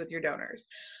relationships with your donors.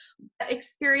 But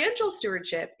experiential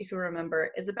stewardship, if you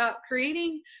remember, is about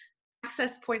creating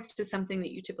access points to something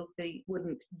that you typically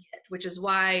wouldn't get, which is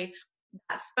why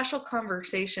that special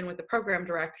conversation with the program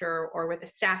director or with a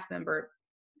staff member,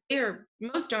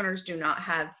 most donors do not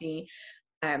have the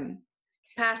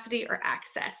capacity or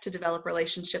access to develop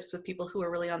relationships with people who are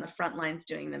really on the front lines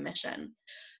doing the mission.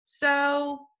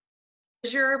 So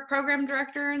does your program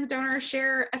director and the donor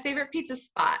share a favorite pizza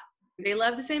spot? Do they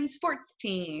love the same sports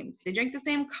team? Do they drink the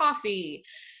same coffee?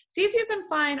 See if you can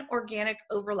find organic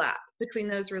overlap between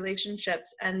those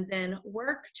relationships, and then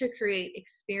work to create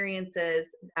experiences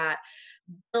that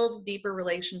build deeper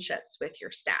relationships with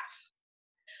your staff.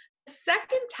 The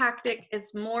second tactic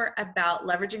is more about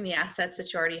leveraging the assets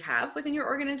that you already have within your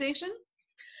organization.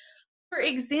 For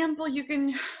example, you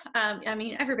can, I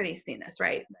mean, everybody's seen this,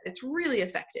 right? It's really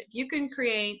effective. You can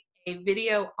create a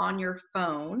video on your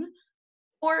phone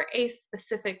for a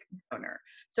specific donor.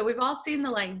 So we've all seen the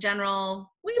like general,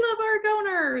 we love our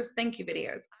donors, thank you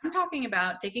videos. I'm talking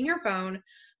about taking your phone,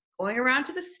 going around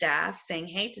to the staff saying,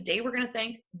 hey, today we're gonna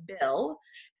thank Bill,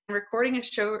 and recording a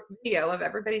short video of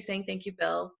everybody saying, thank you,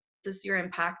 Bill. This is your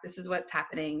impact. This is what's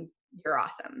happening. You're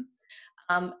awesome.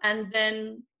 And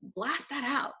then blast that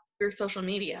out your social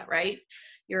media, right?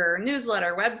 Your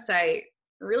newsletter, website,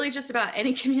 really just about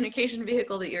any communication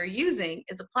vehicle that you're using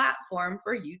is a platform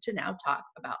for you to now talk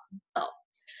about Bill.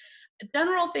 A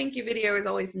general thank you video is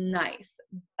always nice,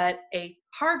 but a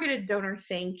targeted donor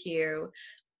thank you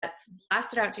that's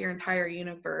blasted out to your entire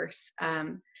universe,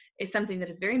 it's something that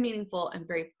is very meaningful and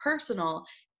very personal,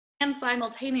 and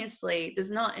simultaneously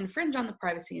does not infringe on the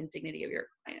privacy and dignity of your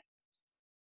clients.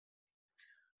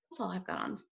 That's all I've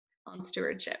got on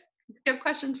stewardship. Do you have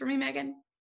questions for me, Megan?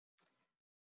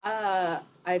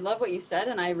 I love what you said,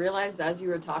 and I realized as you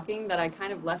were talking that I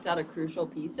kind of left out a crucial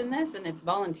piece in this, and it's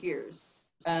volunteers,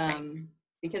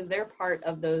 because they're part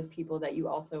of those people that you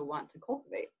also want to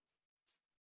cultivate.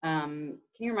 Can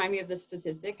you remind me of the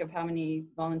statistic of how many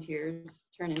volunteers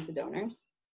turn into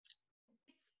donors?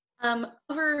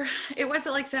 It was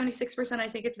at like 76%. I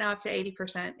think it's now up to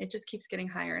 80%. It just keeps getting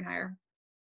higher and higher.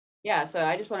 Yeah, so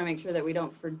I just want to make sure that we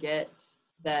don't forget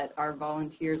that our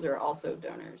volunteers are also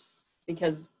donors,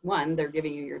 because one, they're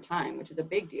giving you your time, which is a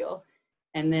big deal.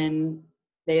 And then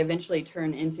they eventually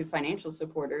turn into financial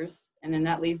supporters. And then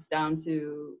that leads down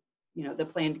to, you know, the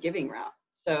planned giving route.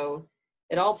 So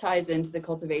it all ties into the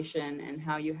cultivation and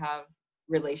how you have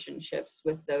relationships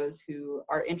with those who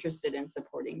are interested in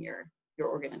supporting your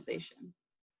organization.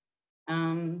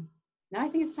 Now I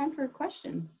think it's time for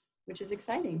questions, which is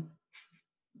exciting.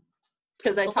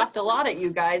 Because I talked a lot at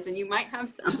you guys, and you might have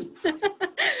some.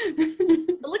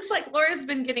 It looks like Laura's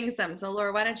been getting some. So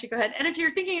Laura, why don't you go ahead? And if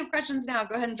you're thinking of questions now,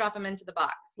 go ahead and drop them into the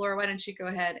box. Laura, why don't you go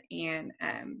ahead and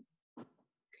go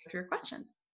through questions?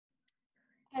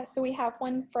 So we have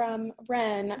one from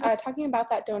Ren talking about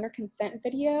that donor consent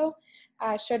video.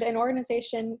 Should an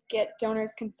organization get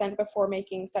donors' consent before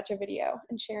making such a video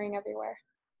and sharing everywhere?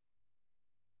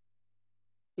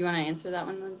 You want to answer that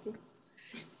one, Lindsay?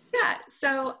 Yeah,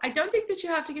 so I don't think that you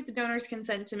have to get the donor's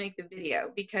consent to make the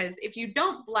video, because if you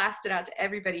don't blast it out to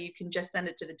everybody, you can just send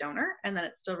it to the donor and then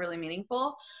it's still really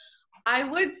meaningful. I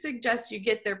would suggest you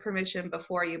get their permission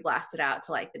before you blast it out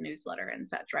to like the newsletter and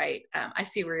such, right? I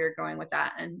see where you're going with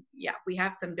that. And yeah, we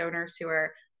have some donors who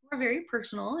are very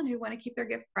personal and who want to keep their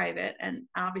gift private. And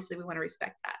obviously we want to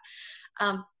respect that.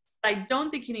 I don't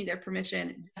think you need their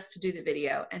permission just to do the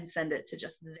video and send it to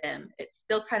just them. It's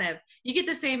still kind of, you get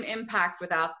the same impact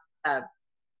without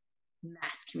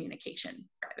mass communication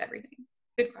of everything.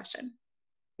 Good question.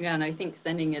 Yeah, and I think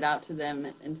sending it out to them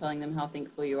and telling them how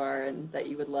thankful you are and that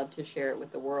you would love to share it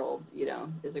with the world, you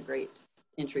know, is a great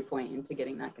entry point into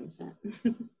getting that consent.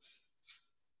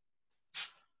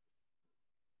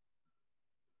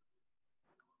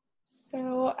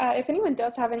 So if anyone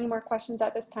does have any more questions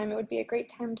at this time, it would be a great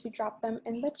time to drop them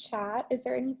in the chat. Is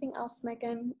there anything else,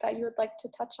 Meagan, that you would like to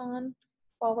touch on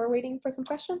while we're waiting for some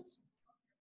questions?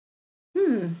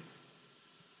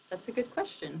 That's a good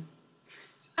question.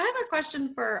 I have a question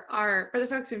for the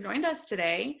folks who joined us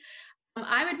today.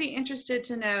 I would be interested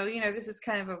to know, you know, this is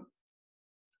kind of a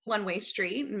one-way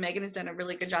street, and Meagan has done a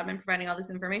really good job in providing all this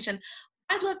information.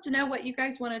 I'd love to know what you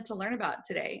guys wanted to learn about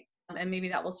today, and maybe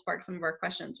that will spark some of our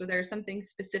questions. Was there something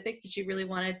specific that you really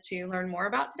wanted to learn more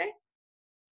about today?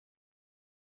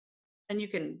 And you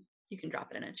can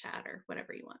drop it in a chat or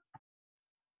whatever you want.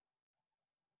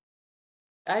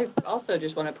 I also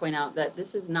just want to point out that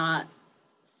this is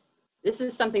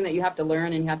something that you have to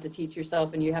learn, and you have to teach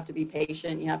yourself, and you have to be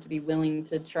patient. You have to be willing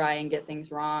to try and get things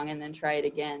wrong and then try it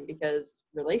again, because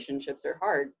relationships are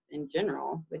hard in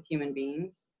general with human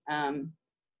beings.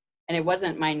 And it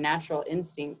wasn't my natural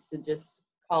instinct to just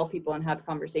call people and have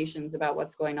conversations about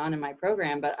what's going on in my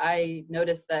program. But I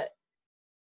noticed that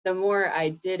the more I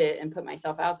did it and put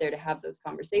myself out there to have those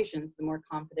conversations, the more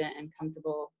confident and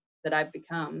comfortable that I've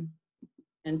become.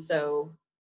 And so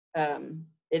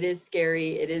it is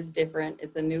scary, it is different,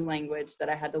 it's a new language that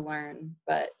I had to learn,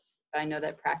 but I know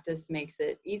that practice makes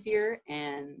it easier.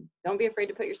 And don't be afraid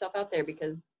to put yourself out there,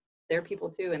 because they're people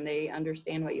too, and they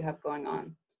understand what you have going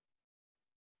on.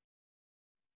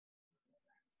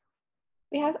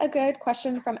 We have a good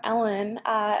question from Ellen.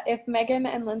 If Meagan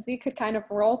and Lindsay could kind of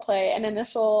role play an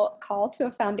initial call to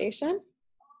a foundation.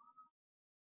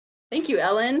 Thank you,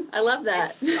 Ellen. I love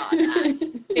that.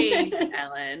 Thanks,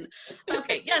 Ellen.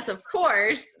 Okay, yes, of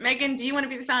course. Meagan, do you want to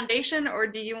be the foundation or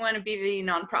do you want to be the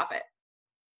nonprofit?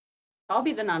 I'll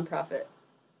be the nonprofit.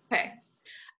 Okay.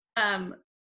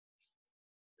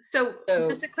 So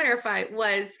just to clarify,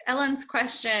 was Ellen's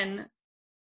question,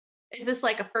 is this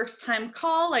like a first time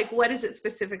call? Like, what is it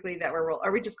specifically that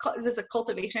is this a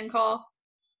cultivation call?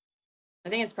 I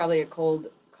think it's probably a cold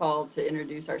call to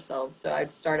introduce ourselves. So I'd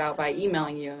start out by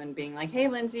emailing you and being like, hey,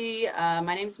 Lindsay,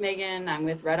 my name's Meagan. I'm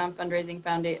with Right On Fundraising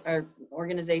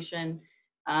organization.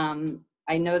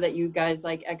 I know that you guys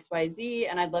like XYZ,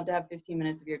 and I'd love to have 15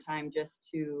 minutes of your time just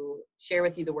to share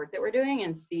with you the work that we're doing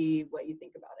and see what you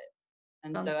think about it.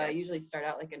 And so I usually start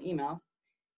out like an email,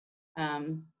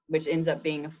 which ends up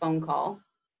being a phone call,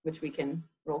 which we can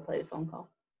role play the phone call.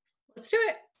 Let's do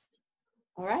it.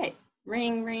 All right.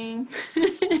 Ring, ring.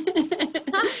 This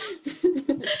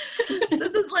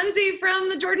is Lindsay from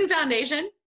the Jordan Foundation.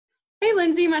 Hey,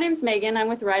 Lindsay, my name's Megan. I'm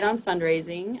with Right On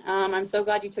Fundraising. I'm so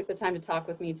glad you took the time to talk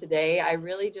with me today. I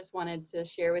really just wanted to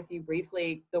share with you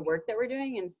briefly the work that we're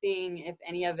doing and seeing if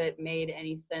any of it made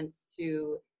any sense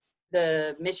to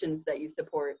the missions that you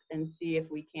support, and see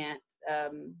if we can't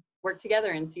work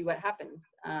together and see what happens.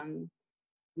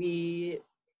 We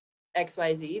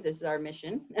XYZ, this is our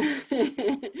mission.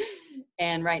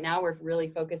 And right now we're really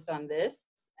focused on this.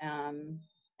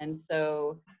 And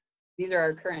so these are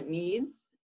our current needs.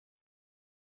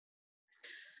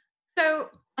 So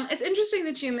it's interesting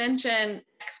that you mentioned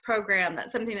X program.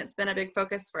 That's something that's been a big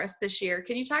focus for us this year.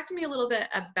 Can you talk to me a little bit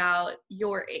about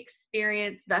your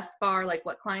experience thus far, like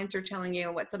what clients are telling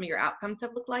you, what some of your outcomes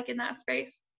have looked like in that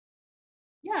space?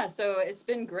 Yeah, so it's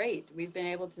been great. We've been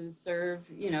able to serve,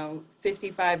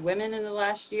 55 women in the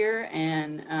last year,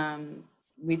 and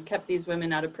we've kept these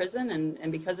women out of prison,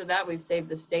 and because of that, we've saved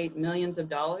the state millions of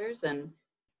dollars, and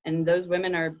those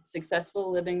women are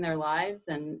successful living their lives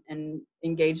and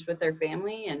engaged with their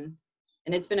family, and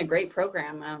it's been a great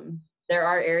program. There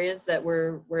are areas that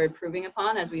we're improving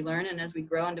upon as we learn and as we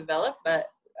grow and develop, but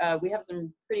we have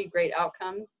some pretty great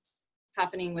outcomes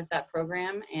happening with that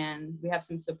program, and we have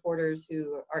some supporters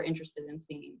who are interested in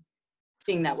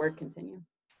seeing that work continue.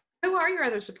 Who are your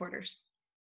other supporters?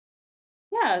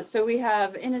 Yeah, so we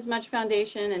have Inasmuch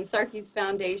Foundation and Sarkey's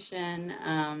Foundation.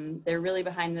 They're really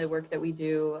behind the work that we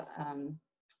do,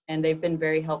 and they've been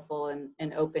very helpful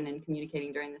and open in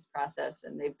communicating during this process,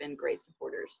 and they've been great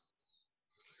supporters.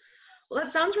 Well,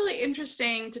 that sounds really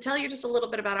interesting. To tell you just a little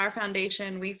bit about our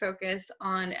foundation, we focus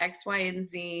on X, Y, and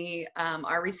Z.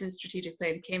 Our recent strategic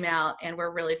plan came out, and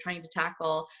we're really trying to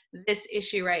tackle this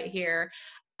issue right here.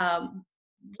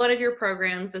 One of your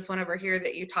programs, this one over here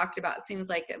that you talked about, seems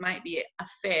like it might be a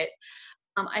fit.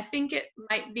 I think it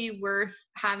might be worth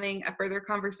having a further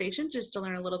conversation just to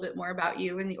learn a little bit more about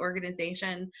you and the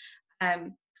organization.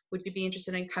 Would you be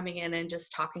interested in coming in and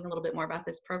just talking a little bit more about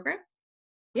this program?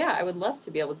 Yeah, I would love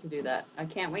to be able to do that. I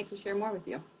can't wait to share more with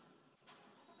you.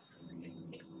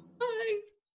 Bye.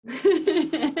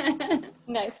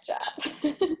 Nice job.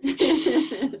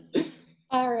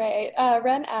 All right.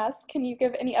 Ren asks, can you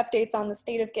give any updates on the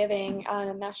state of giving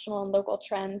on national and local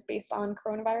trends based on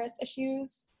coronavirus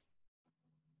issues?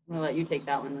 I'm gonna let you take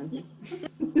that one, Lindsay.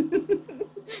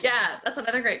 Yeah, that's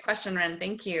another great question, Ren.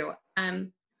 Thank you.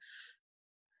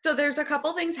 So there's a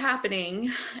couple things happening,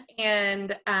 and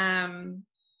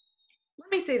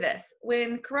let me say this.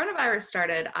 When coronavirus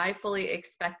started, I fully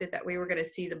expected that we were going to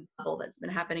see the bubble that's been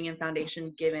happening in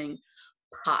foundation giving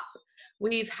pop.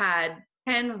 We've had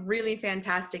 10 really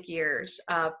fantastic years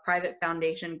of private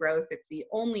foundation growth. It's the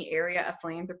only area of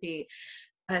philanthropy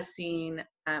that has seen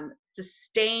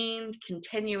sustained,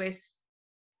 continuous,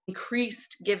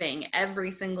 increased giving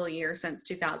every single year since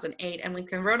 2008. And when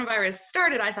coronavirus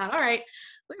started, I thought, all right,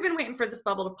 we've been waiting for this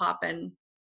bubble to pop, and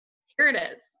here it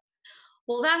is.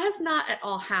 Well, that has not at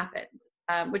all happened,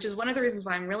 which is one of the reasons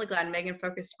why I'm really glad Megan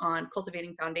focused on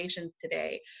cultivating foundations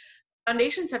today.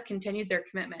 Foundations have continued their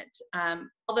commitment,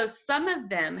 although some of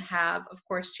them have, of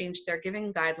course, changed their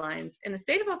giving guidelines. In the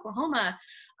state of Oklahoma,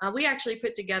 we actually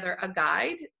put together a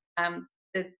guide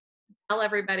to tell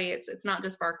everybody, it's not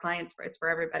just for our clients, it's for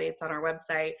everybody. It's on our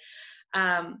website.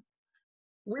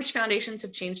 Which foundations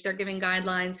have changed their giving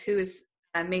guidelines, who has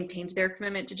maintained their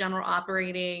commitment to general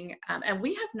operating, and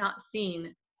we have not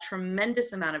seen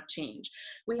tremendous amount of change.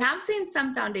 We have seen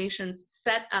some foundations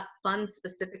set up funds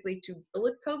specifically to deal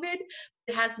with COVID.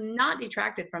 It has not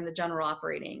detracted from the general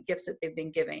operating gifts that they've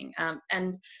been giving.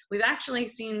 And we've actually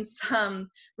seen some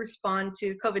respond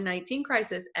to COVID-19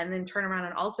 crisis and then turn around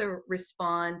and also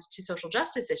respond to social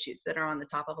justice issues that are on the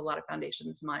top of a lot of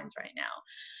foundations' minds right now.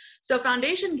 So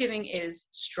foundation giving is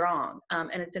strong, and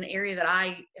it's an area that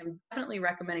I am definitely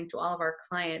recommending to all of our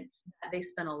clients that they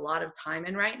spend a lot of time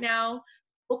in right now,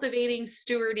 cultivating,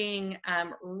 stewarding,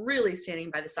 really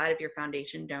standing by the side of your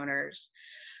foundation donors.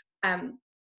 From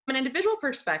an individual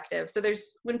perspective, so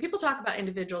when people talk about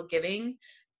individual giving,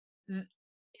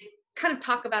 kind of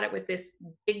talk about it with this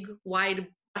big, wide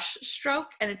brush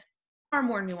stroke, and it's far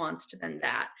more nuanced than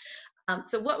that.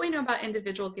 So what we know about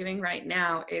individual giving right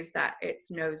now is that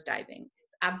it's nosediving.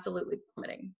 It's absolutely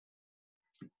plummeting.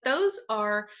 Those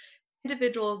are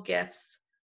individual gifts,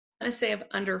 I'm going to say, of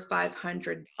under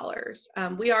 $500.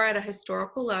 We are at a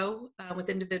historical low with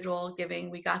individual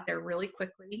giving. We got there really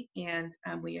quickly, and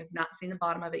we have not seen the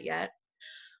bottom of it yet.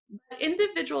 But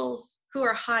individuals who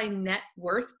are high net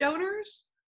worth donors,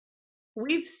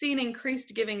 we've seen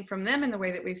increased giving from them in the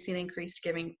way that we've seen increased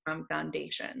giving from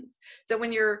foundations. So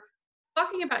when you're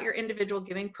talking about your individual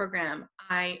giving program,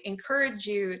 I encourage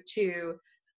you to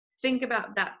think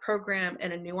about that program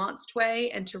in a nuanced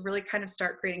way and to really kind of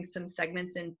start creating some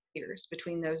segments and tiers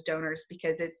between those donors,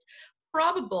 because it's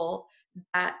probable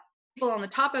that people on the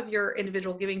top of your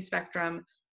individual giving spectrum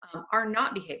are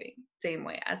not behaving the same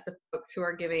way as the folks who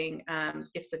are giving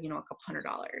gifts of, a couple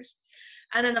 $100s.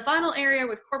 And then the final area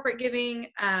with corporate giving,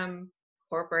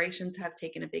 corporations have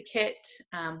taken a big hit.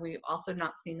 We've also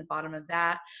not seen the bottom of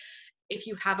that. If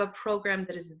you have a program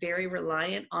that is very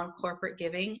reliant on corporate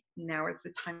giving, now is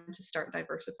the time to start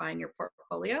diversifying your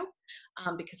portfolio,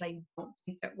 because I don't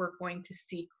think that we're going to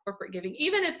see corporate giving,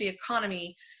 even if the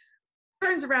economy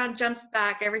turns around, jumps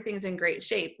back, everything's in great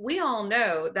shape. We all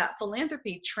know that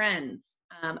philanthropy trends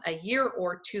a year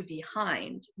or two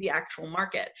behind the actual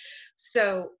market.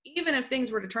 So even if things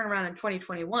were to turn around in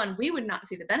 2021, we would not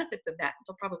see the benefits of that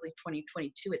until probably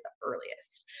 2022 at the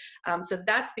earliest. So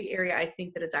that's the area I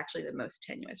think that is actually the most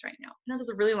tenuous right now. I know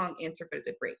that's a really long answer, but it's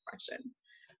a great question.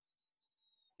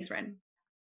 Thanks, Ren.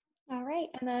 All right,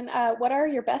 and then what are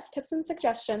your best tips and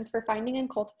suggestions for finding and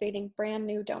cultivating brand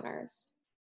new donors?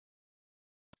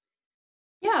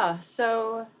 Yeah,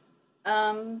 so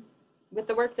with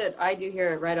the work that I do here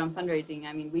at Right On Fundraising,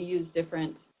 I mean, we use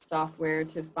different software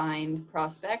to find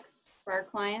prospects for our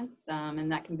clients,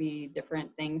 and that can be different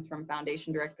things from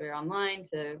Foundation Directory Online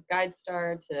to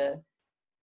GuideStar to,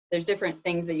 there's different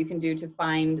things that you can do to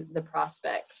find the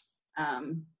prospects,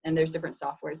 and there's different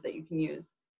softwares that you can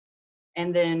use.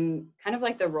 And then kind of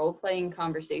like the role-playing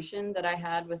conversation that I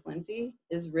had with Lindsay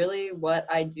is really what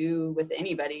I do with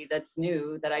anybody that's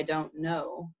new that I don't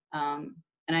know.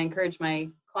 And I encourage my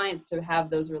clients to have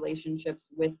those relationships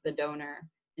with the donor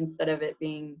instead of it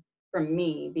being from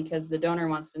me, because the donor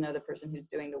wants to know the person who's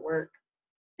doing the work.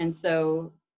 And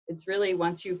so it's really,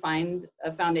 once you find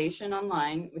a foundation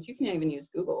online, which you can even use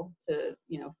Google to,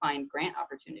 find grant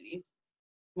opportunities.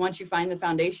 Once you find the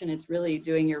foundation, it's really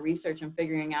doing your research and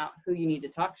figuring out who you need to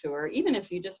talk to. Or even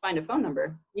if you just find a phone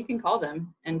number, you can call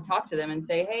them and talk to them and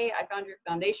say, hey, I found your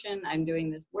foundation. I'm doing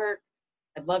this work.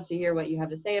 I'd love to hear what you have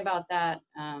to say about that.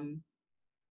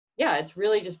 Yeah, it's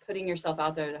really just putting yourself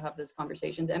out there to have those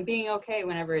conversations and being okay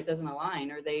whenever it doesn't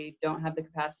align or they don't have the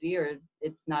capacity or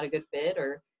it's not a good fit,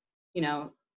 or,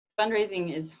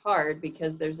 fundraising is hard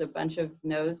because there's a bunch of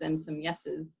no's and some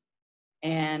yeses.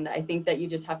 And I think that you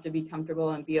just have to be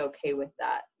comfortable and be okay with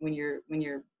that when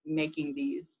you're making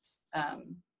these,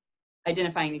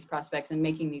 identifying these prospects and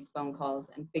making these phone calls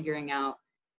and figuring out,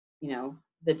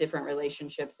 the different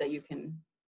relationships that you can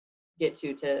get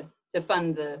to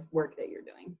fund the work that you're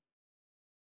doing.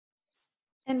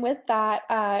 And with that,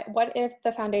 what if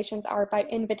the foundations are by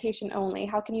invitation only?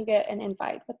 How can you get an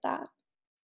invite with that?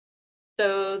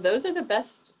 So those are the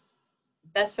best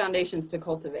foundations to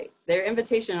cultivate. They're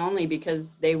invitation only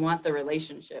because they want the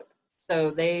relationship.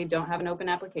 So they don't have an open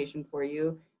application for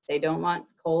you. They don't want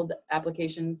cold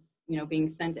applications, being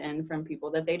sent in from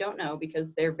people that they don't know,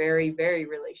 because they're very, very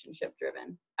relationship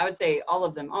driven. I would say all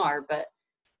of them are, but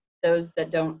those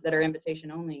that are invitation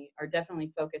only are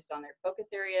definitely focused on their focus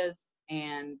areas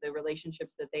and the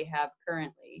relationships that they have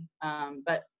currently.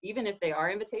 But even if they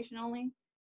are invitation only,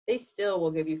 they still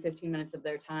will give you 15 minutes of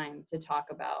their time to talk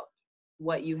about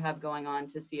what you have going on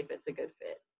to see if it's a good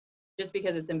fit. Just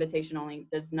because it's invitation only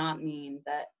does not mean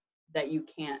that you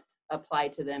can't apply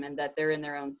to them and that they're in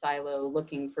their own silo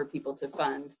looking for people to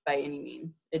fund by any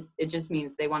means. It just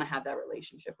means they want to have that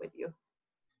relationship with you.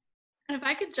 And if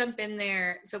I could jump in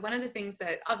there, so one of the things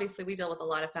that obviously we deal with a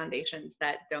lot of foundations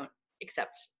that don't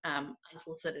accept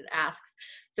unsolicited asks.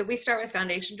 So we start with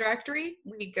Foundation Directory.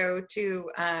 We go to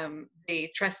the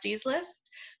trustees list.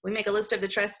 We make a list of the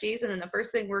trustees, and then the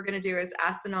first thing we're going to do is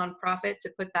ask the nonprofit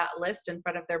to put that list in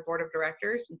front of their board of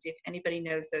directors and see if anybody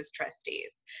knows those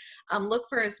trustees. Look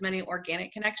for as many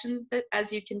organic connections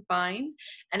as you can find.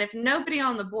 And if nobody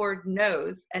on the board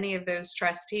knows any of those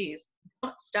trustees,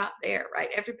 don't stop there, right?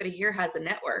 Everybody here has a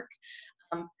network.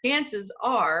 Chances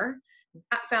are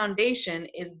that foundation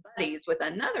is buddies with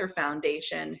another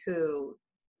foundation who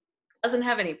doesn't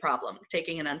have any problem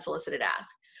taking an unsolicited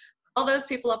ask. Call those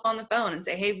people up on the phone and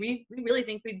say, hey, we really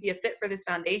think we'd be a fit for this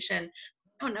foundation.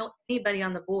 I don't know anybody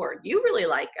on the board. You really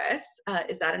like us.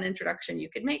 Is that an introduction you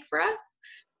could make for us?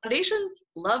 Foundations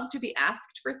love to be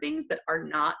asked for things that are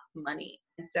not money.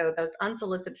 And so those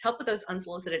help with those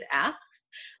unsolicited asks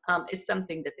is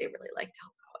something that they really like to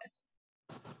help out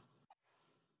with.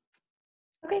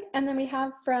 Okay, and then we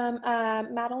have from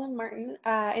Madeline Martin,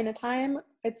 in a time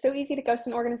it's so easy to ghost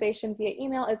an organization via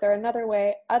email, is there another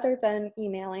way other than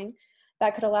emailing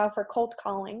that could allow for cold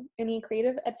calling? Any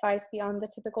creative advice beyond the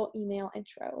typical email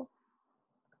intro?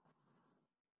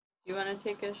 Do you want to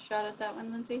take a shot at that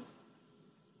one, Lindsay?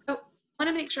 So want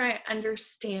to make sure I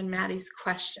understand Maddie's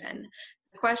question.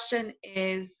 The question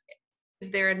is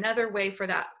there another way for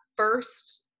that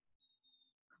first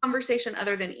conversation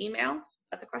other than email? Is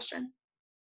that the question?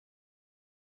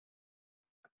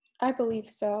 I believe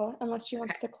so, unless she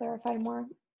wants to clarify more.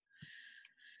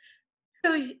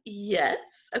 So yes.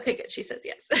 Okay, good. She says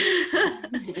yes.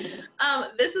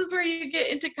 This is where you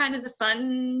get into kind of the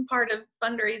fun part of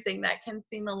fundraising that can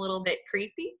seem a little bit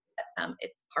creepy.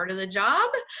 It's part of the job.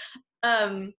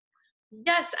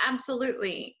 Yes,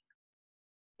 absolutely.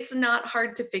 It's not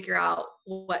hard to figure out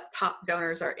what top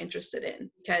donors are interested in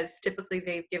because typically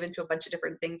they've given to a bunch of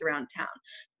different things around town.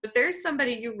 If there's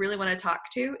somebody you really want to talk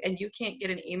to and you can't get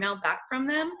an email back from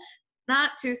them,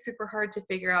 not too super hard to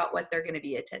figure out what they're going to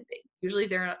be attending. Usually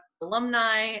they're an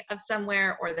alumni of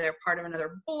somewhere, or they're part of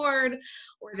another board,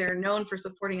 or they're known for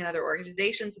supporting another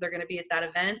organization, so they're going to be at that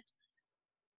event.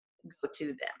 Go to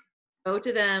them. Go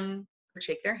to them, or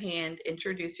shake their hand,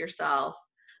 introduce yourself.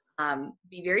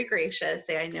 Be very gracious.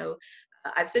 Say, I know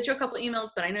I've sent you a couple emails,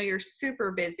 but I know you're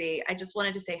super busy. I just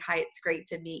wanted to say hi. It's great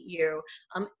to meet you.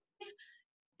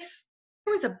 If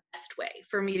there was a best way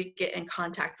for me to get in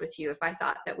contact with you if I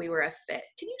thought that we were a fit,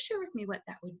 can you share with me what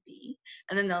that would be?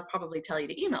 And then they'll probably tell you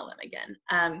to email them again.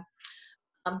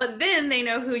 But then they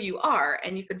know who you are,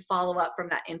 and you can follow up from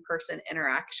that in-person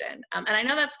interaction. And I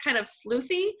know that's kind of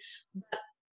sleuthy, but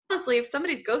honestly, if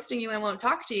somebody's ghosting you and won't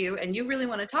talk to you and you really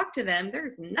want to talk to them,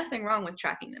 there's nothing wrong with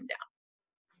tracking them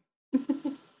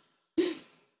down.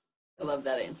 I love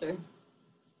that answer.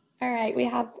 All right, we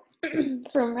have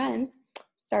from Ren.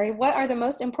 Sorry, what are the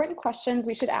most important questions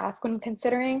we should ask when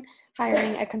considering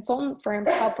hiring a consultant firm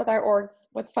to help with our orgs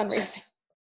with fundraising?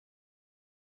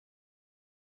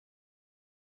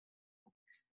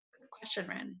 Good question,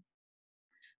 Ren.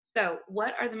 So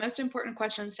what are the most important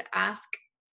questions to ask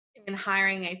in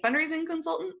hiring a fundraising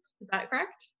consultant? Is that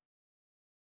correct?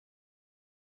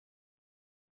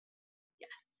 Yes.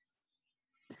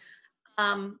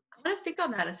 I'm going to think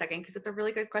on that a second because it's a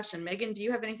really good question. Meagan, do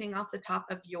you have anything off the top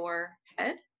of your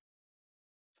head?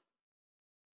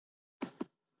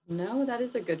 No, that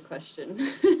is a good question.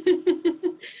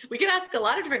 We can ask a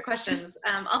lot of different questions.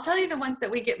 I'll tell you the ones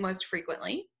that we get most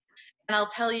frequently, and I'll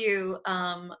tell you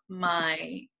some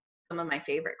of my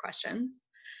favorite questions.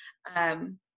 I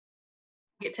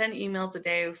get 10 emails a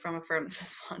day from a firm that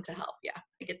says want to help. Yeah,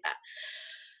 I get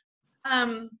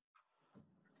that.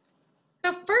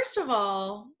 So first of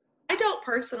all, I don't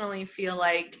personally feel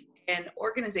like an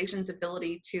organization's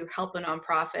ability to help a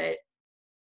nonprofit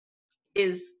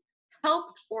is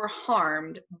helped or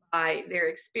harmed by their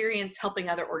experience helping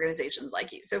other organizations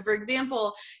like you. So for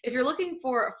example, if you're looking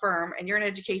for a firm and you're an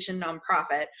education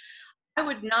nonprofit, I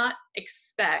would not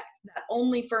expect that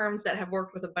only firms that have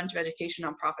worked with a bunch of education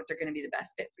nonprofits are going to be the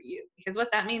best fit for you. Because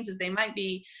what that means is they might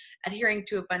be adhering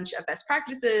to a bunch of best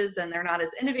practices and they're not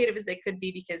as innovative as they could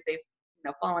be because they've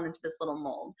fallen into this little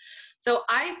mold. So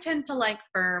I tend to like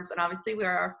firms, and obviously we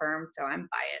are a firm, so I'm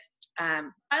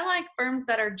biased. I like firms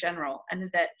that are general and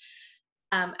that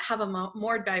have a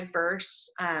more diverse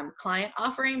client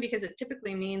offering, because it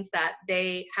typically means that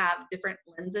they have different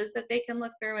lenses that they can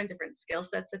look through and different skill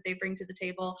sets that they bring to the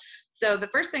table. So the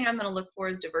first thing I'm going to look for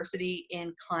is diversity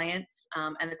in clients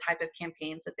and the type of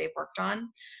campaigns that they've worked on.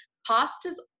 Cost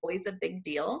is always a big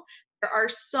deal. There are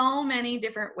so many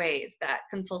different ways that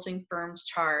consulting firms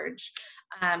charge.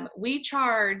 We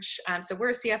charge, so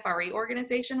we're a CFRE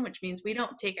organization, which means we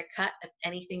don't take a cut of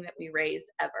anything that we raise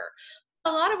ever.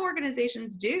 A lot of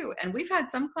organizations do, and we've had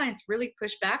some clients really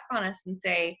push back on us and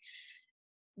say,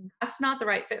 that's not the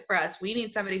right fit for us. We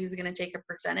need somebody who's going to take a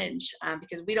percentage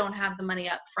because we don't have the money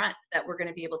up front that we're going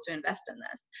to be able to invest in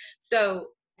this. So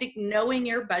I think knowing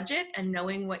your budget and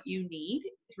knowing what you need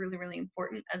is really, really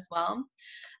important as well.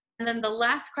 And then the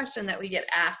last question that we get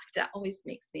asked that always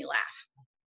makes me laugh.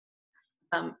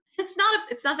 It's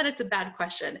not that it's a bad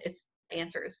question. It's the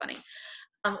answer is funny.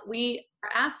 We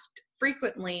are asked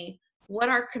frequently what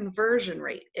our conversion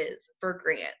rate is for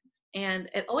grants. And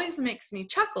it always makes me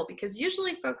chuckle because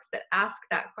usually folks that ask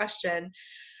that question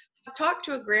have talked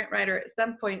to a grant writer at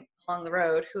some point along the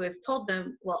road who has told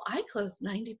them, well, I closed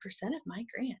 90% of my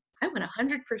grant. I win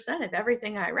 100% of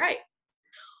everything I write.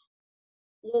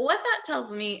 Well, what that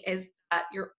tells me is that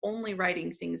you're only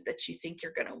writing things that you think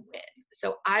you're going to win.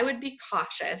 So I would be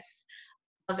cautious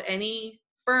of any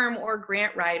firm or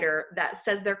grant writer that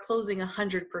says they're closing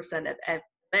 100% of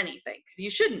anything. You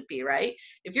shouldn't be, right?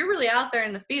 If you're really out there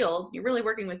in the field, you're really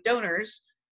working with donors,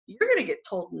 you're going to get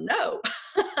told no,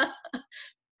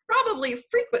 probably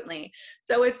frequently.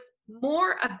 So it's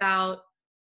more about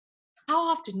how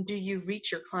often do you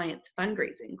reach your client's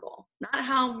fundraising goal? Not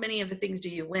how many of the things do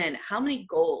you win, how many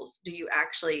goals do you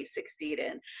actually succeed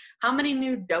in? How many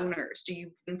new donors do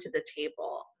you bring to the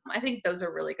table? I think those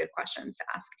are really good questions to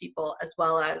ask people, as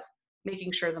well as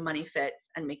making sure the money fits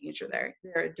and making sure they're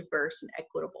a diverse and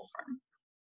equitable firm.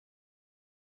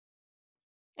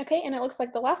 Okay, and it looks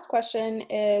like the last question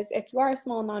is, if you are a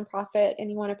small nonprofit and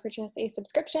you want to purchase a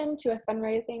subscription to a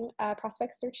fundraising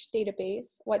prospect search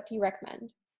database, what do you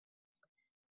recommend?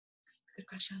 Good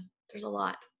question. There's a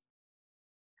lot.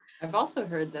 I've also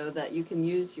heard, though, that you can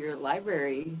use your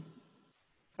library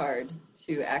card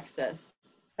to access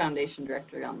Foundation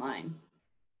Directory online.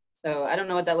 So I don't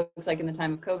know what that looks like in the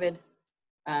time of COVID,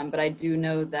 but I do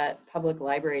know that public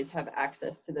libraries have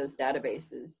access to those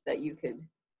databases that you could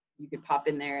pop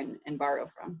in there and borrow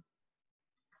from.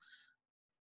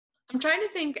 I'm trying to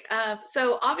think of,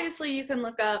 so obviously you can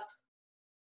look up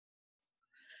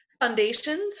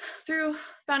foundations through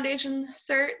Foundation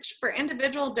Search. For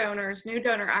individual donors, new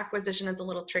donor acquisition is a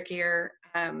little trickier.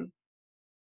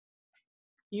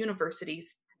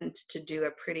 Universities tend to do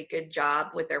a pretty good job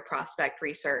with their prospect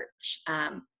research.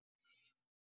 I'm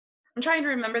trying to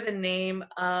remember the name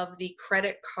of the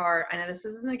credit card. I know this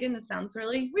sounds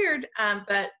really weird,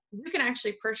 but you can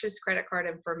actually purchase credit card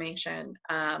information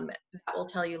that will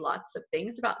tell you lots of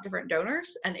things about different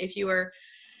donors. And if you are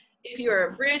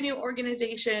a brand new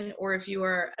organization, or if you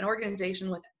are an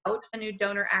organization without a new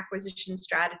donor acquisition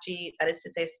strategy, that is to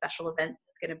say a special event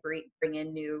that's going to bring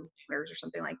in new donors or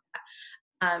something like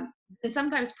that, and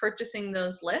sometimes purchasing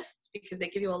those lists, because they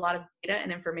give you a lot of data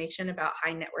and information about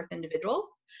high net worth individuals,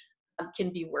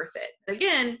 can be worth it. But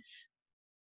again,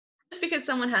 just because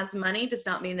someone has money does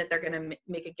not mean that they're going to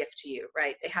make a gift to you,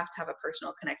 right? They have to have a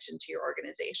personal connection to your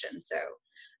organization. So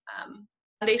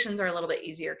foundations are a little bit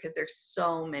easier because there's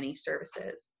so many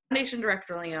services. Foundation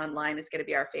directly online is going to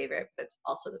be our favorite, but it's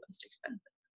also the most expensive.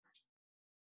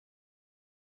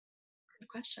 Good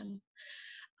question.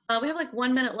 We have like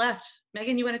 1 minute left.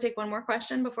 Megan, you want to take one more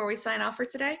question before we sign off for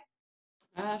today?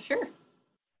 Sure.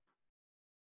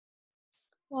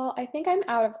 Well, I think I'm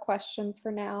out of questions for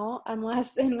now,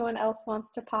 unless anyone else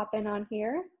wants to pop in on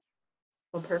here.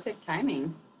 Well, perfect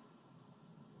timing.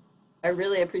 I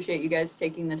really appreciate you guys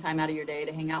taking the time out of your day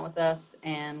to hang out with us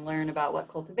and learn about what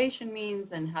cultivation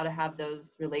means and how to have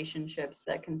those relationships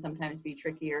that can sometimes be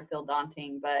tricky or feel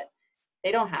daunting, but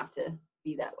they don't have to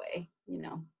be that way. You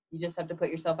know, you just have to put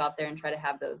yourself out there and try to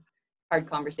have those hard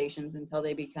conversations until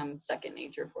they become second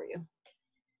nature for you.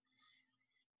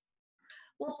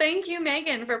 Well, thank you,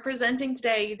 Megan, for presenting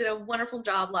today. You did a wonderful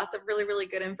job. Lots of really, really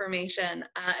good information.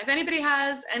 If anybody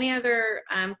has any other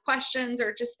questions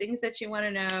or just things that you want to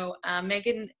know,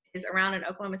 Megan is around in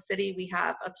Oklahoma City. We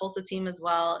have a Tulsa team as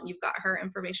well. You've got her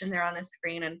information there on the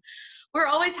screen, and we're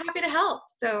always happy to help.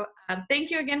 So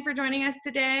thank you again for joining us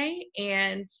today,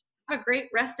 and have a great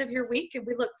rest of your week, and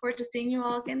we look forward to seeing you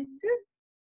all again soon.